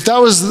if that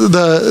was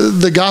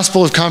the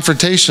gospel of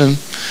confrontation,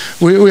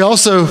 we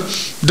also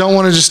don't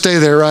want to just stay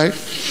there, right?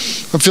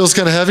 It feels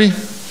kind of heavy.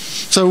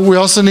 So we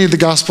also need the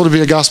gospel to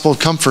be a gospel of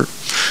comfort,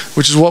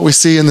 which is what we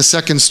see in the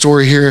second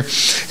story here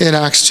in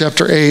Acts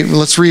chapter 8.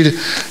 Let's read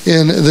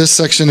in this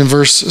section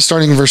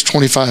starting in verse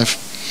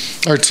 25.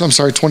 Or I'm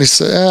sorry,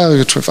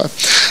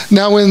 25.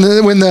 Now when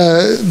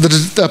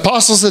the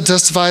apostles had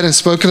testified and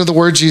spoken of the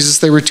word Jesus,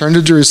 they returned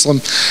to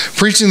Jerusalem,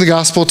 preaching the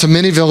gospel to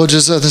many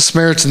villages of the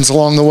Samaritans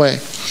along the way.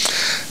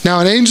 Now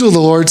an angel of the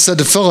Lord said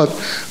to Philip,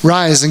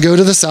 "Rise and go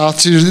to the south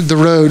to the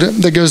road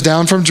that goes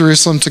down from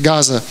Jerusalem to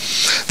Gaza.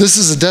 This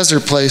is a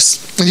desert place."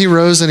 And he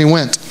rose and he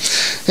went.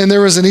 And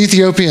there was an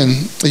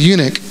Ethiopian, a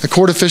eunuch, a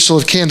court official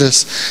of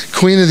Candace,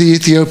 queen of the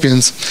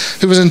Ethiopians,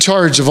 who was in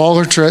charge of all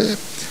her treasure.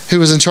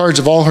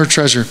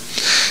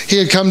 He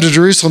had come to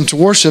Jerusalem to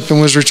worship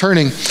and was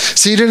returning,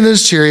 seated in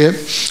his chariot,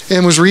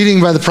 and was reading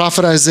by the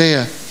prophet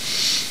Isaiah.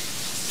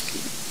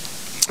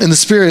 And the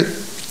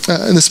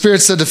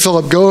Spirit said to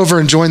Philip, "Go over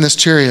and join this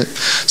chariot."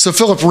 So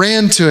Philip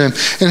ran to him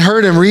and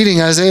heard him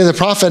reading Isaiah the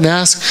prophet and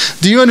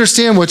asked, "Do you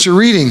understand what you're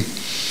reading?"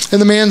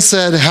 And the man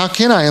said, "How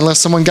can I unless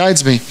someone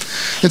guides me?"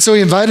 And so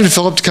he invited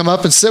Philip to come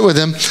up and sit with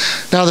him.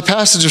 Now the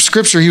passage of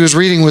scripture he was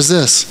reading was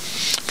this,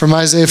 from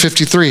Isaiah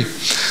 53.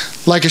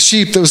 "Like a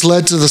sheep that was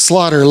led to the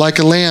slaughter, like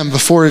a lamb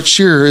before its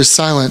shearer is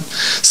silent,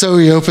 so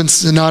he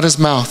opens not his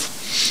mouth.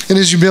 In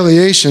his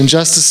humiliation,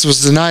 justice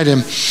was denied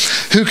him.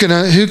 Who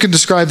can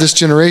describe this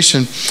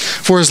generation?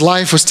 For his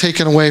life was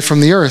taken away from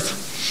the earth."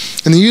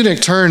 And the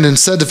eunuch turned and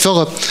said to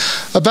Philip,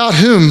 "About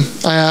whom,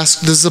 I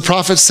asked, does the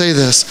prophet say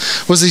this?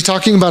 Was he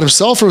talking about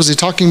himself or was he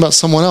talking about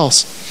someone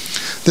else?"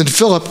 Then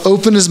Philip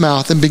opened his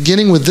mouth and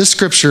beginning with this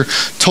scripture,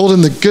 told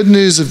him the good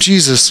news of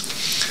Jesus.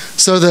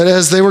 So that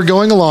as they were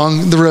going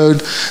along the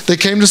road, they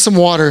came to some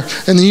water,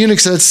 and the eunuch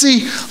said,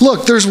 "See,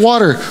 look, there's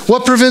water.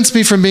 What prevents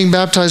me from being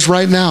baptized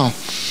right now?"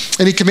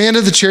 And he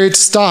commanded the chariot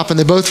to stop, and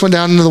they both went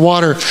down into the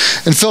water,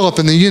 and Philip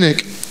and the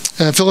eunuch,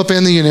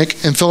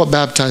 and Philip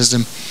baptized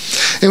him.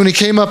 And when he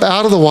came up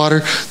out of the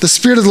water, the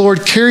Spirit of the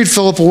Lord carried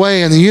Philip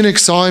away, and the eunuch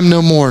saw him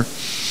no more.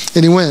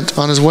 And he went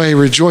on his way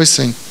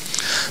rejoicing.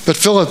 But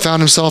Philip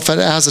found himself at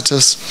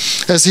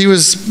Azotus. As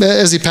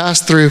he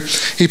passed through,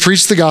 he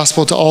preached the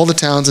gospel to all the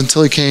towns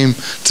until he came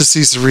to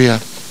Caesarea.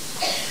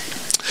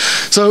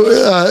 So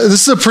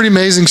this is a pretty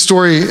amazing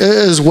story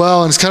as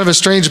well, and it's kind of a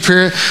strange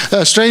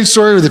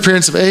story with the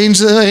appearance of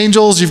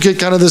angels. You get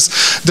kind of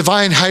this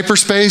divine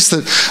hyperspace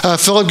that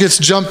Philip gets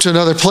jumped to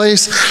another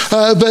place.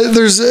 But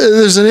there's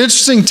an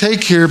interesting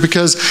take here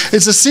because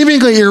it's a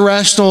seemingly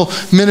irrational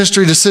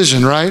ministry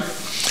decision, right?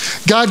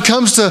 God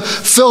comes to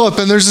Philip,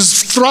 and there's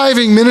this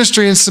thriving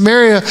ministry in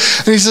Samaria,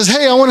 and he says,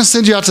 hey, I want to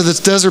send you out to this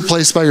desert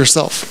place by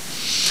yourself.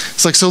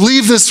 It's like, so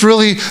leave this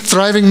really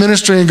thriving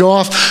ministry and go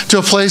off to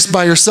a place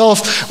by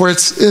yourself where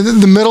it's in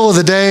the middle of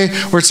the day,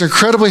 where it's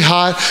incredibly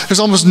hot. There's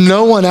almost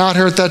no one out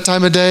here at that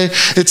time of day.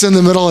 It's in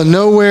the middle of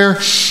nowhere.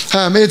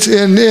 And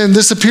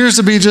this appears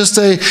to be just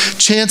a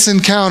chance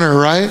encounter,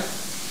 right?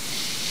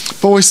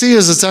 But what we see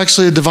is it's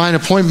actually a divine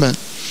appointment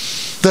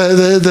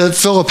that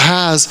Philip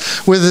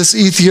has with this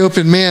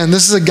Ethiopian man.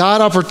 This is a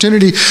God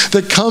opportunity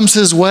that comes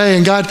his way,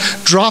 and God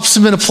drops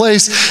him in a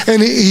place,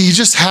 and he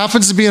just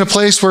happens to be in a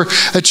place where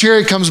a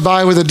chariot comes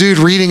by with a dude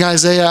reading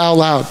Isaiah out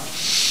loud.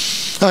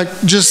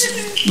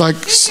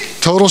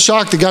 Total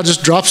shock that God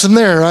just drops him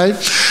there, right?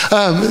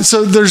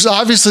 So there's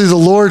obviously the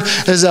Lord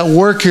is at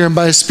work here, and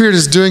by his Spirit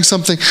is doing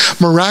something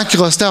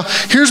miraculous. Now,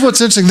 here's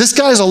what's interesting. This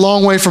guy's a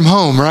long way from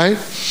home, right?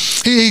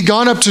 He'd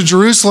gone up to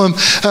Jerusalem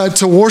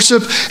to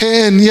worship,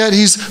 and yet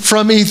he's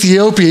from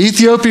Ethiopia.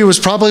 Ethiopia was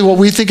probably what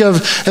we think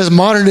of as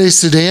modern-day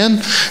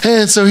Sudan,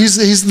 and so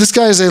this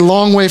guy is a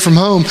long way from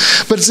home.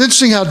 But it's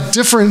interesting how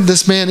different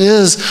this man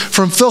is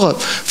from Philip.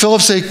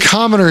 Philip's a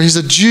commoner. He's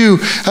a Jew.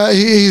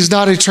 He's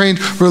not a trained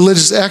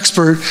religious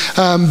expert,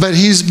 but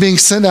he's being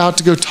sent out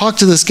to go talk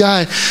to this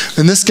guy,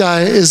 and this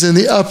guy is in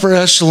the upper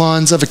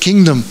echelons of a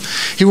kingdom.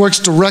 He works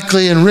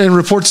directly and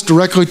reports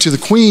directly to the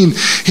queen.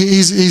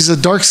 He's a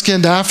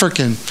dark-skinned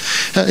African.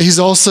 He's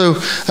also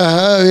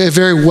a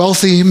very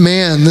wealthy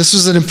man. This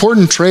was an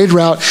important trade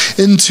route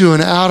into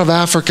and out of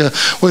Africa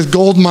with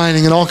gold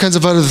mining and all kinds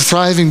of other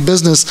thriving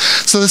business.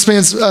 So this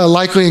man's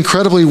likely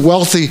incredibly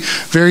wealthy,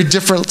 very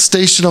different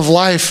station of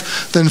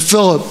life than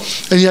Philip,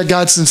 and yet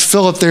God sends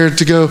Philip there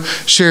to go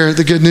share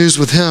the good news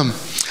with him.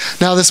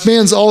 Now, this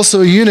man's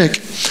also a eunuch.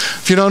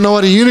 If you don't know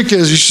what a eunuch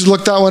is, you should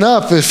look that one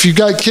up. If you've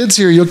got kids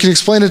here, you can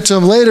explain it to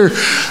them later.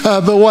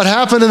 But what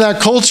happened in that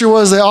culture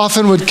was they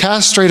often would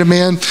castrate a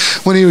man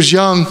when he was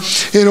young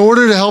in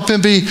order to help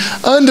him be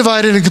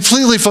undivided and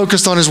completely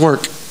focused on his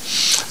work.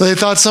 They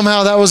thought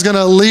somehow that was going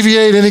to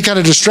alleviate any kind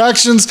of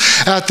distractions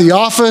at the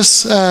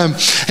office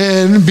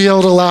and be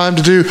able to allow him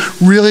to do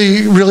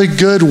really, really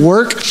good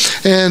work.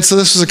 And so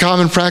this was a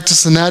common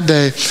practice in that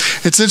day.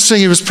 It's interesting,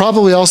 he was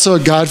probably also a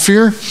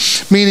God-fearer,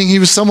 meaning he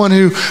was someone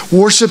who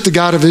worshiped the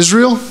God of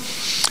Israel,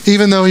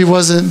 even though he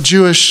wasn't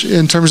Jewish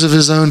in terms of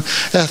his own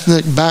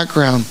ethnic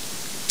background.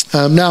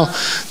 Now,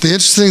 the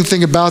interesting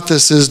thing about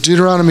this is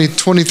Deuteronomy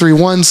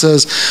 23:1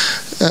 says,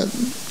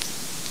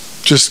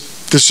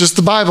 it's just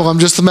the Bible, I'm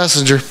just the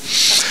messenger. It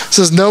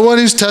says, no one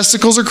whose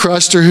testicles are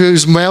crushed or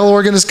whose male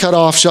organ is cut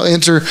off shall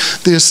enter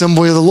the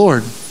assembly of the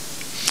Lord.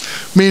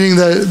 Meaning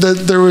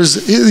that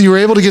you were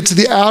able to get to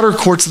the outer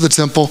courts of the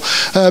temple,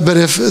 but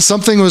if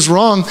something was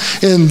wrong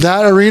in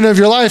that arena of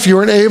your life, you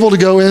weren't able to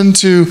go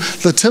into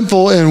the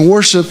temple and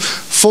worship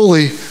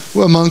fully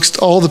amongst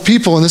all the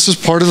people. And this was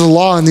part of the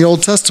law in the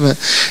Old Testament.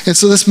 And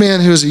so this man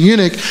who was a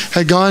eunuch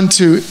had gone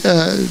to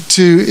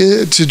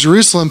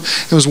Jerusalem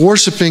and was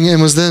worshiping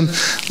and was then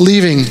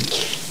leaving.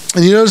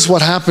 And you notice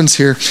what happens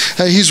here.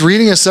 He's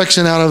reading a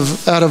section out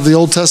of the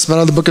Old Testament,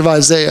 out of the book of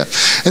Isaiah.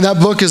 And that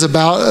book is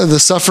about the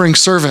suffering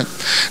servant.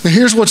 Now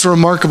here's what's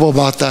remarkable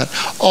about that.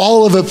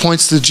 All of it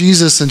points to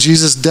Jesus and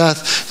Jesus'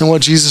 death and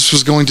what Jesus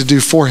was going to do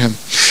for him.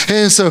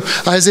 And so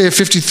Isaiah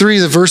 53,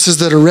 the verses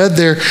that are read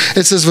there,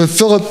 it says when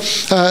Philip,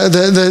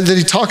 that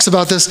he talks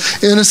about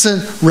this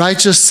innocent,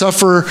 righteous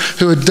sufferer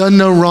who had done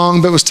no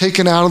wrong but was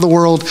taken out of the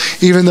world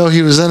even though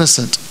he was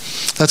innocent.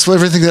 That's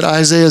everything that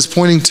Isaiah is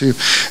pointing to.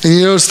 And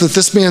you notice that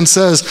this man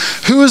says,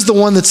 who is the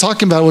one that's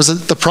talking about? Was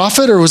it the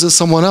prophet or was it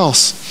someone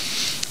else?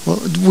 Well,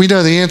 we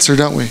know the answer,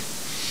 don't we?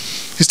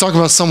 He's talking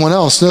about someone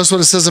else. Notice what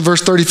it says in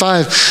verse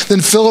 35.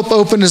 Then Philip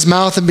opened his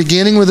mouth, and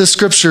beginning with this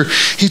scripture,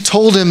 he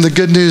told him the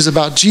good news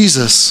about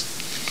Jesus.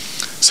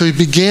 So he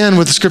began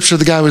with the scripture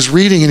the guy was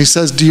reading, and he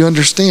says, do you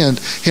understand?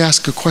 He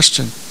asked a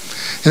question.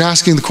 And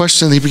asking the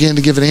question, he began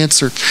to give an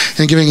answer.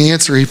 And giving an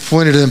answer, he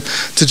pointed him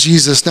to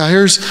Jesus. Now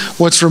here's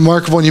what's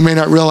remarkable, and you may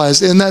not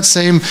realize. In that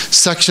same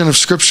section of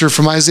scripture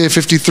from Isaiah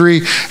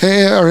 53,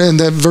 or in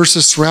the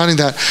verses surrounding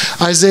that,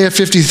 Isaiah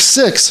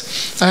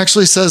 56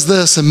 actually says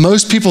this, and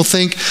most people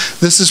think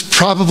this is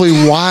probably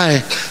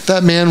why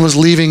that man was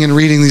leaving and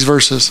reading these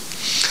verses.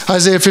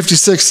 Isaiah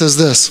 56 says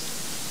this,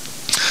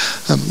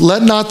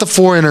 let not the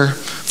foreigner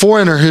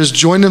who has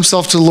joined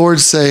himself to the Lord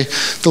say,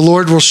 the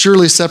Lord will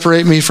surely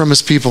separate me from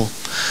his people.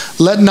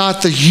 Let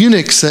not the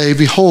eunuch say,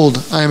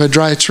 behold, I am a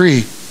dry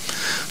tree.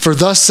 For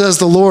thus says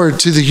the Lord,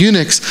 to the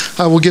eunuchs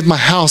I will give my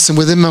house, and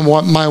within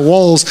my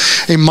walls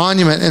a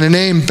monument and a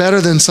name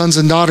better than sons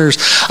and daughters.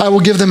 I will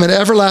give them an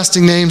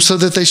everlasting name, so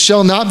that they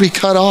shall not be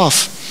cut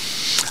off.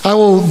 I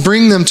will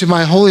bring them to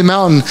my holy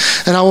mountain,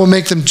 and I will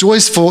make them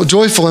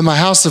joyful in my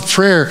house of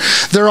prayer.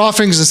 Their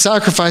offerings and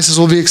sacrifices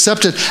will be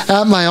accepted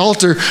at my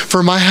altar,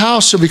 for my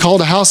house shall be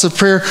called a house of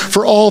prayer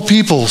for all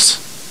peoples.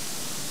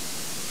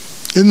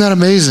 Isn't that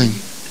amazing?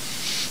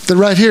 That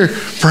right here,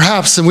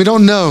 perhaps, and we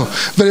don't know,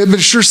 but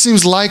it sure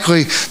seems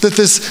likely that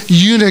this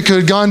eunuch who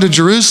had gone to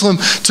Jerusalem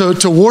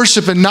to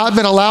worship and not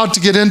been allowed to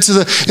get into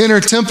the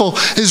inner temple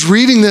is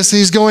reading this, and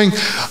he's going,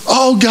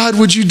 oh God,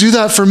 would you do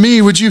that for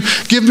me? Would you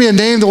give me a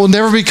name that will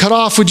never be cut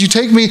off? Would you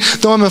take me,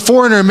 though I'm a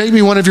foreigner, and make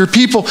me one of your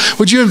people?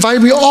 Would you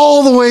invite me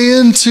all the way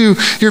into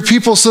your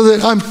people so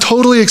that I'm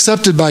totally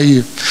accepted by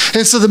you,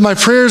 and so that my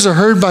prayers are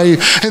heard by you,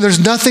 and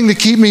there's nothing to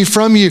keep me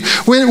from you?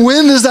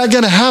 When is that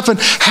going to happen?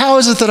 How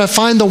is it that I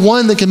find the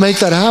one that can make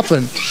that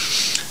happen?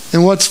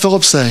 And what's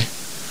Philip say?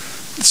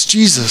 It's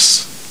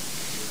Jesus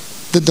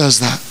that does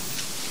that.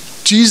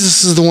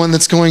 Jesus is the one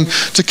that's going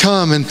to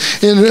come. And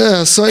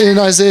so in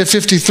Isaiah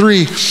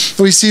 53,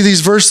 we see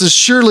these verses.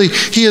 Surely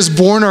he has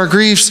borne our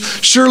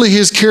griefs. Surely he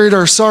has carried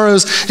our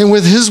sorrows. And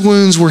with his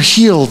wounds we're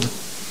healed.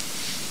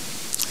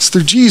 It's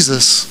through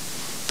Jesus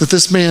that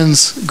this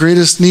man's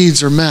greatest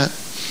needs are met.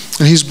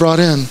 And he's brought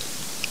in.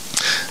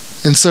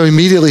 And so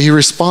immediately he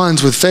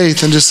responds with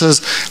faith and just says,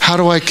 how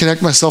do I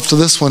connect myself to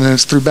this one? And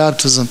it's through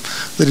baptism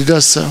that he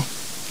does so.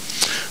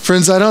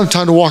 Friends, I don't have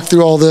time to walk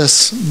through all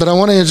this, but I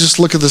want to just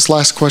look at this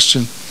last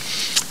question.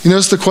 You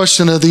notice the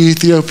question of the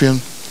Ethiopian.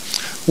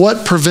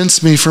 What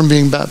prevents me from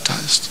being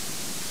baptized?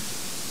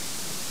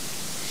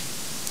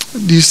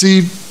 Do you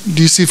see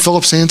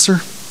Philip's answer?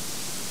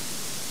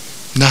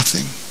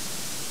 Nothing.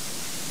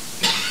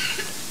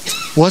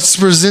 What's to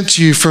prevent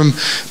you from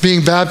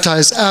being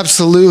baptized?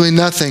 Absolutely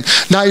nothing.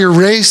 Not your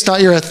race, not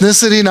your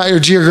ethnicity, not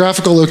your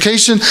geographical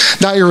location,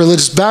 not your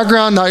religious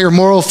background, not your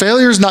moral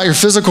failures, not your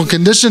physical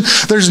condition.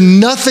 There's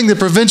nothing that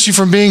prevents you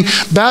from being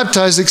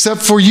baptized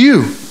except for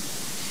you.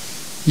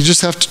 You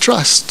just have to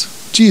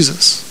trust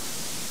Jesus.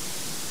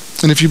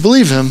 And if you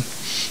believe him,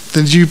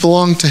 then you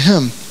belong to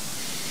him.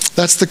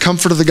 That's the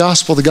comfort of the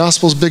gospel. The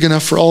gospel is big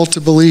enough for all to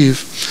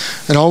believe.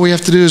 And all we have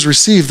to do is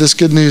receive this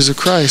good news of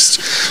Christ.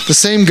 The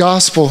same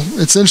gospel,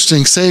 it's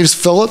interesting, saves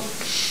Philip,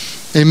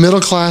 a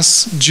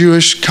middle-class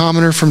Jewish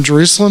commoner from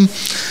Jerusalem.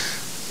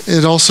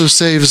 It also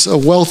saves a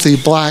wealthy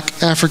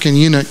black African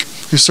eunuch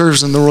who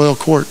serves in the royal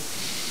court.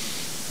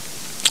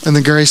 And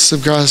the grace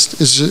of God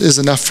is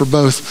enough for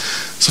both.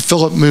 So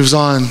Philip moves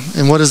on.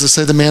 And what does it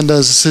say the man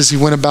does? It says he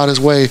went about his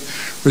way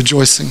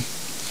rejoicing.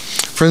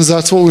 Friends,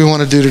 that's what we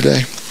want to do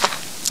today.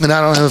 And I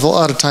don't have a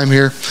lot of time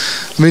here.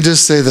 Let me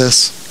just say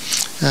this.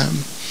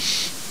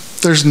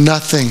 There's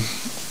nothing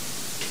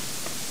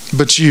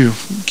but you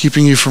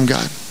keeping you from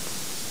God.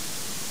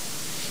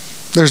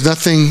 There's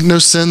nothing, no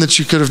sin that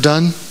you could have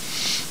done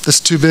that's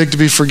too big to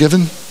be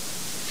forgiven.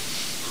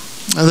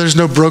 There's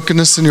no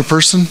brokenness in your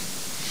person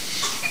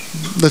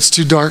that's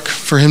too dark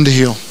for him to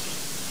heal.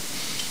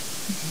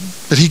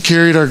 But he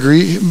carried our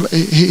grief.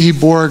 He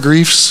bore our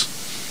griefs.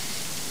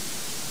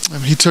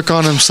 He took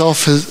on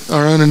himself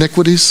our own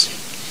iniquities.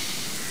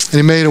 And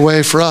he made a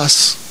way for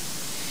us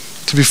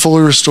to be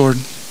fully restored.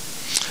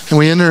 And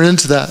we enter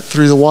into that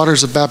through the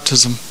waters of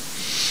baptism.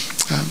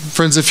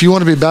 Friends, if you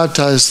want to be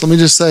baptized, let me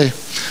just say,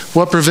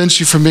 what prevents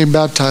you from being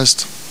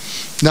baptized?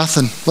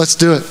 Nothing. Let's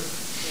do it.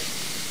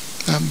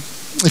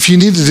 If you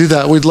need to do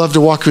that, we'd love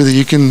to walk with you.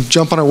 You can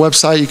jump on our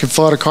website. You can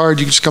fill out a card.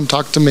 You can just come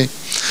talk to me.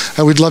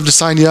 We'd love to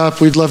sign you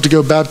up. We'd love to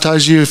go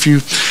baptize you. If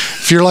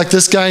you're like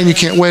this guy and you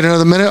can't wait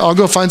another minute, I'll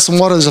go find some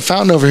water. There's a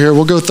fountain over here.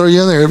 We'll go throw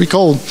you in there. It'll be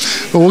cold.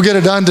 But we'll get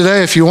it done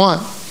today if you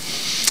want.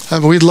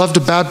 But we'd love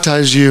to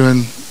baptize you.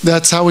 And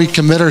that's how we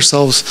commit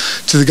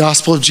ourselves to the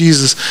gospel of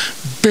Jesus.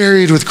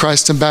 Buried with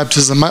Christ in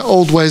baptism. My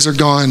old ways are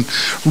gone.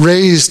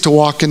 Raised to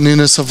walk in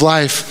newness of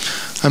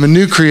life. I'm a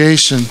new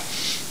creation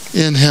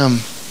in him.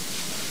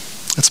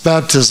 It's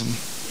baptism.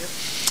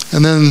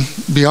 And then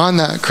beyond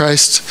that,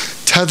 Christ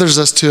tethers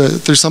us to it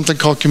through something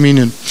called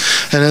communion.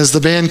 And as the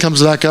band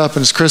comes back up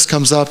and as Chris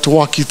comes up to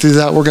walk you through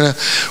that, we're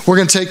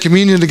gonna take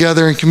communion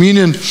together. And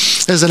communion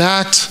is an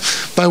act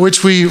by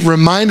which we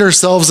remind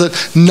ourselves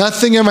that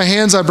nothing in my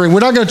hands I bring. We're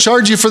not going to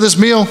charge you for this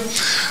meal.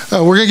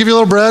 We're going to give you a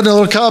little bread and a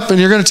little cup, and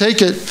you're going to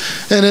take it.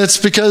 And it's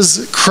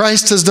because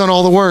Christ has done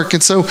all the work.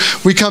 And so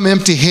we come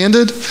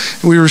empty-handed,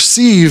 and we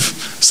receive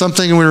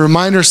something, and we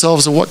remind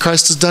ourselves of what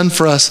Christ has done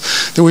for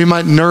us, that we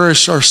might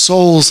nourish our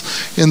souls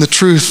in the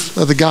truth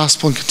of the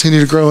gospel and continue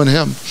to grow in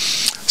him.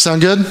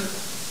 Sound good?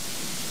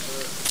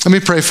 Let me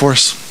pray for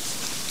us.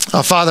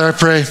 Father, I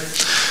pray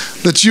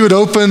that you would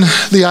open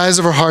the eyes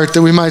of our heart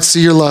that we might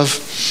see your love,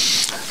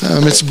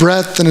 its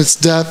breadth and its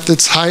depth,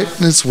 its height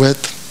and its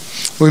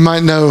width. We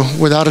might know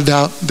without a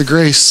doubt the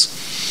grace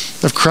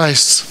of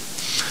Christ.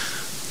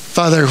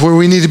 Father, where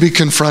we need to be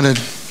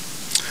confronted,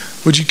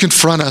 would you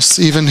confront us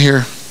even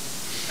here?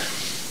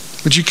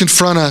 Would you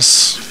confront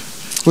us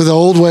with the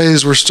old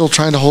ways we're still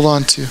trying to hold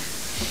on to?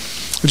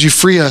 Would you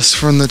free us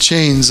from the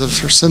chains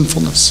of our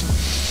sinfulness?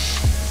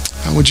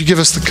 Would you give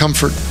us the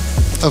comfort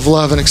of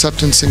love and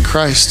acceptance in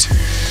Christ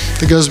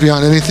that goes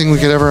beyond anything we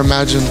could ever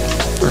imagine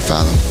or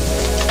fathom?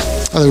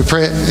 Father, we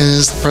pray it in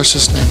His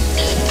precious name.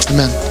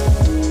 Amen.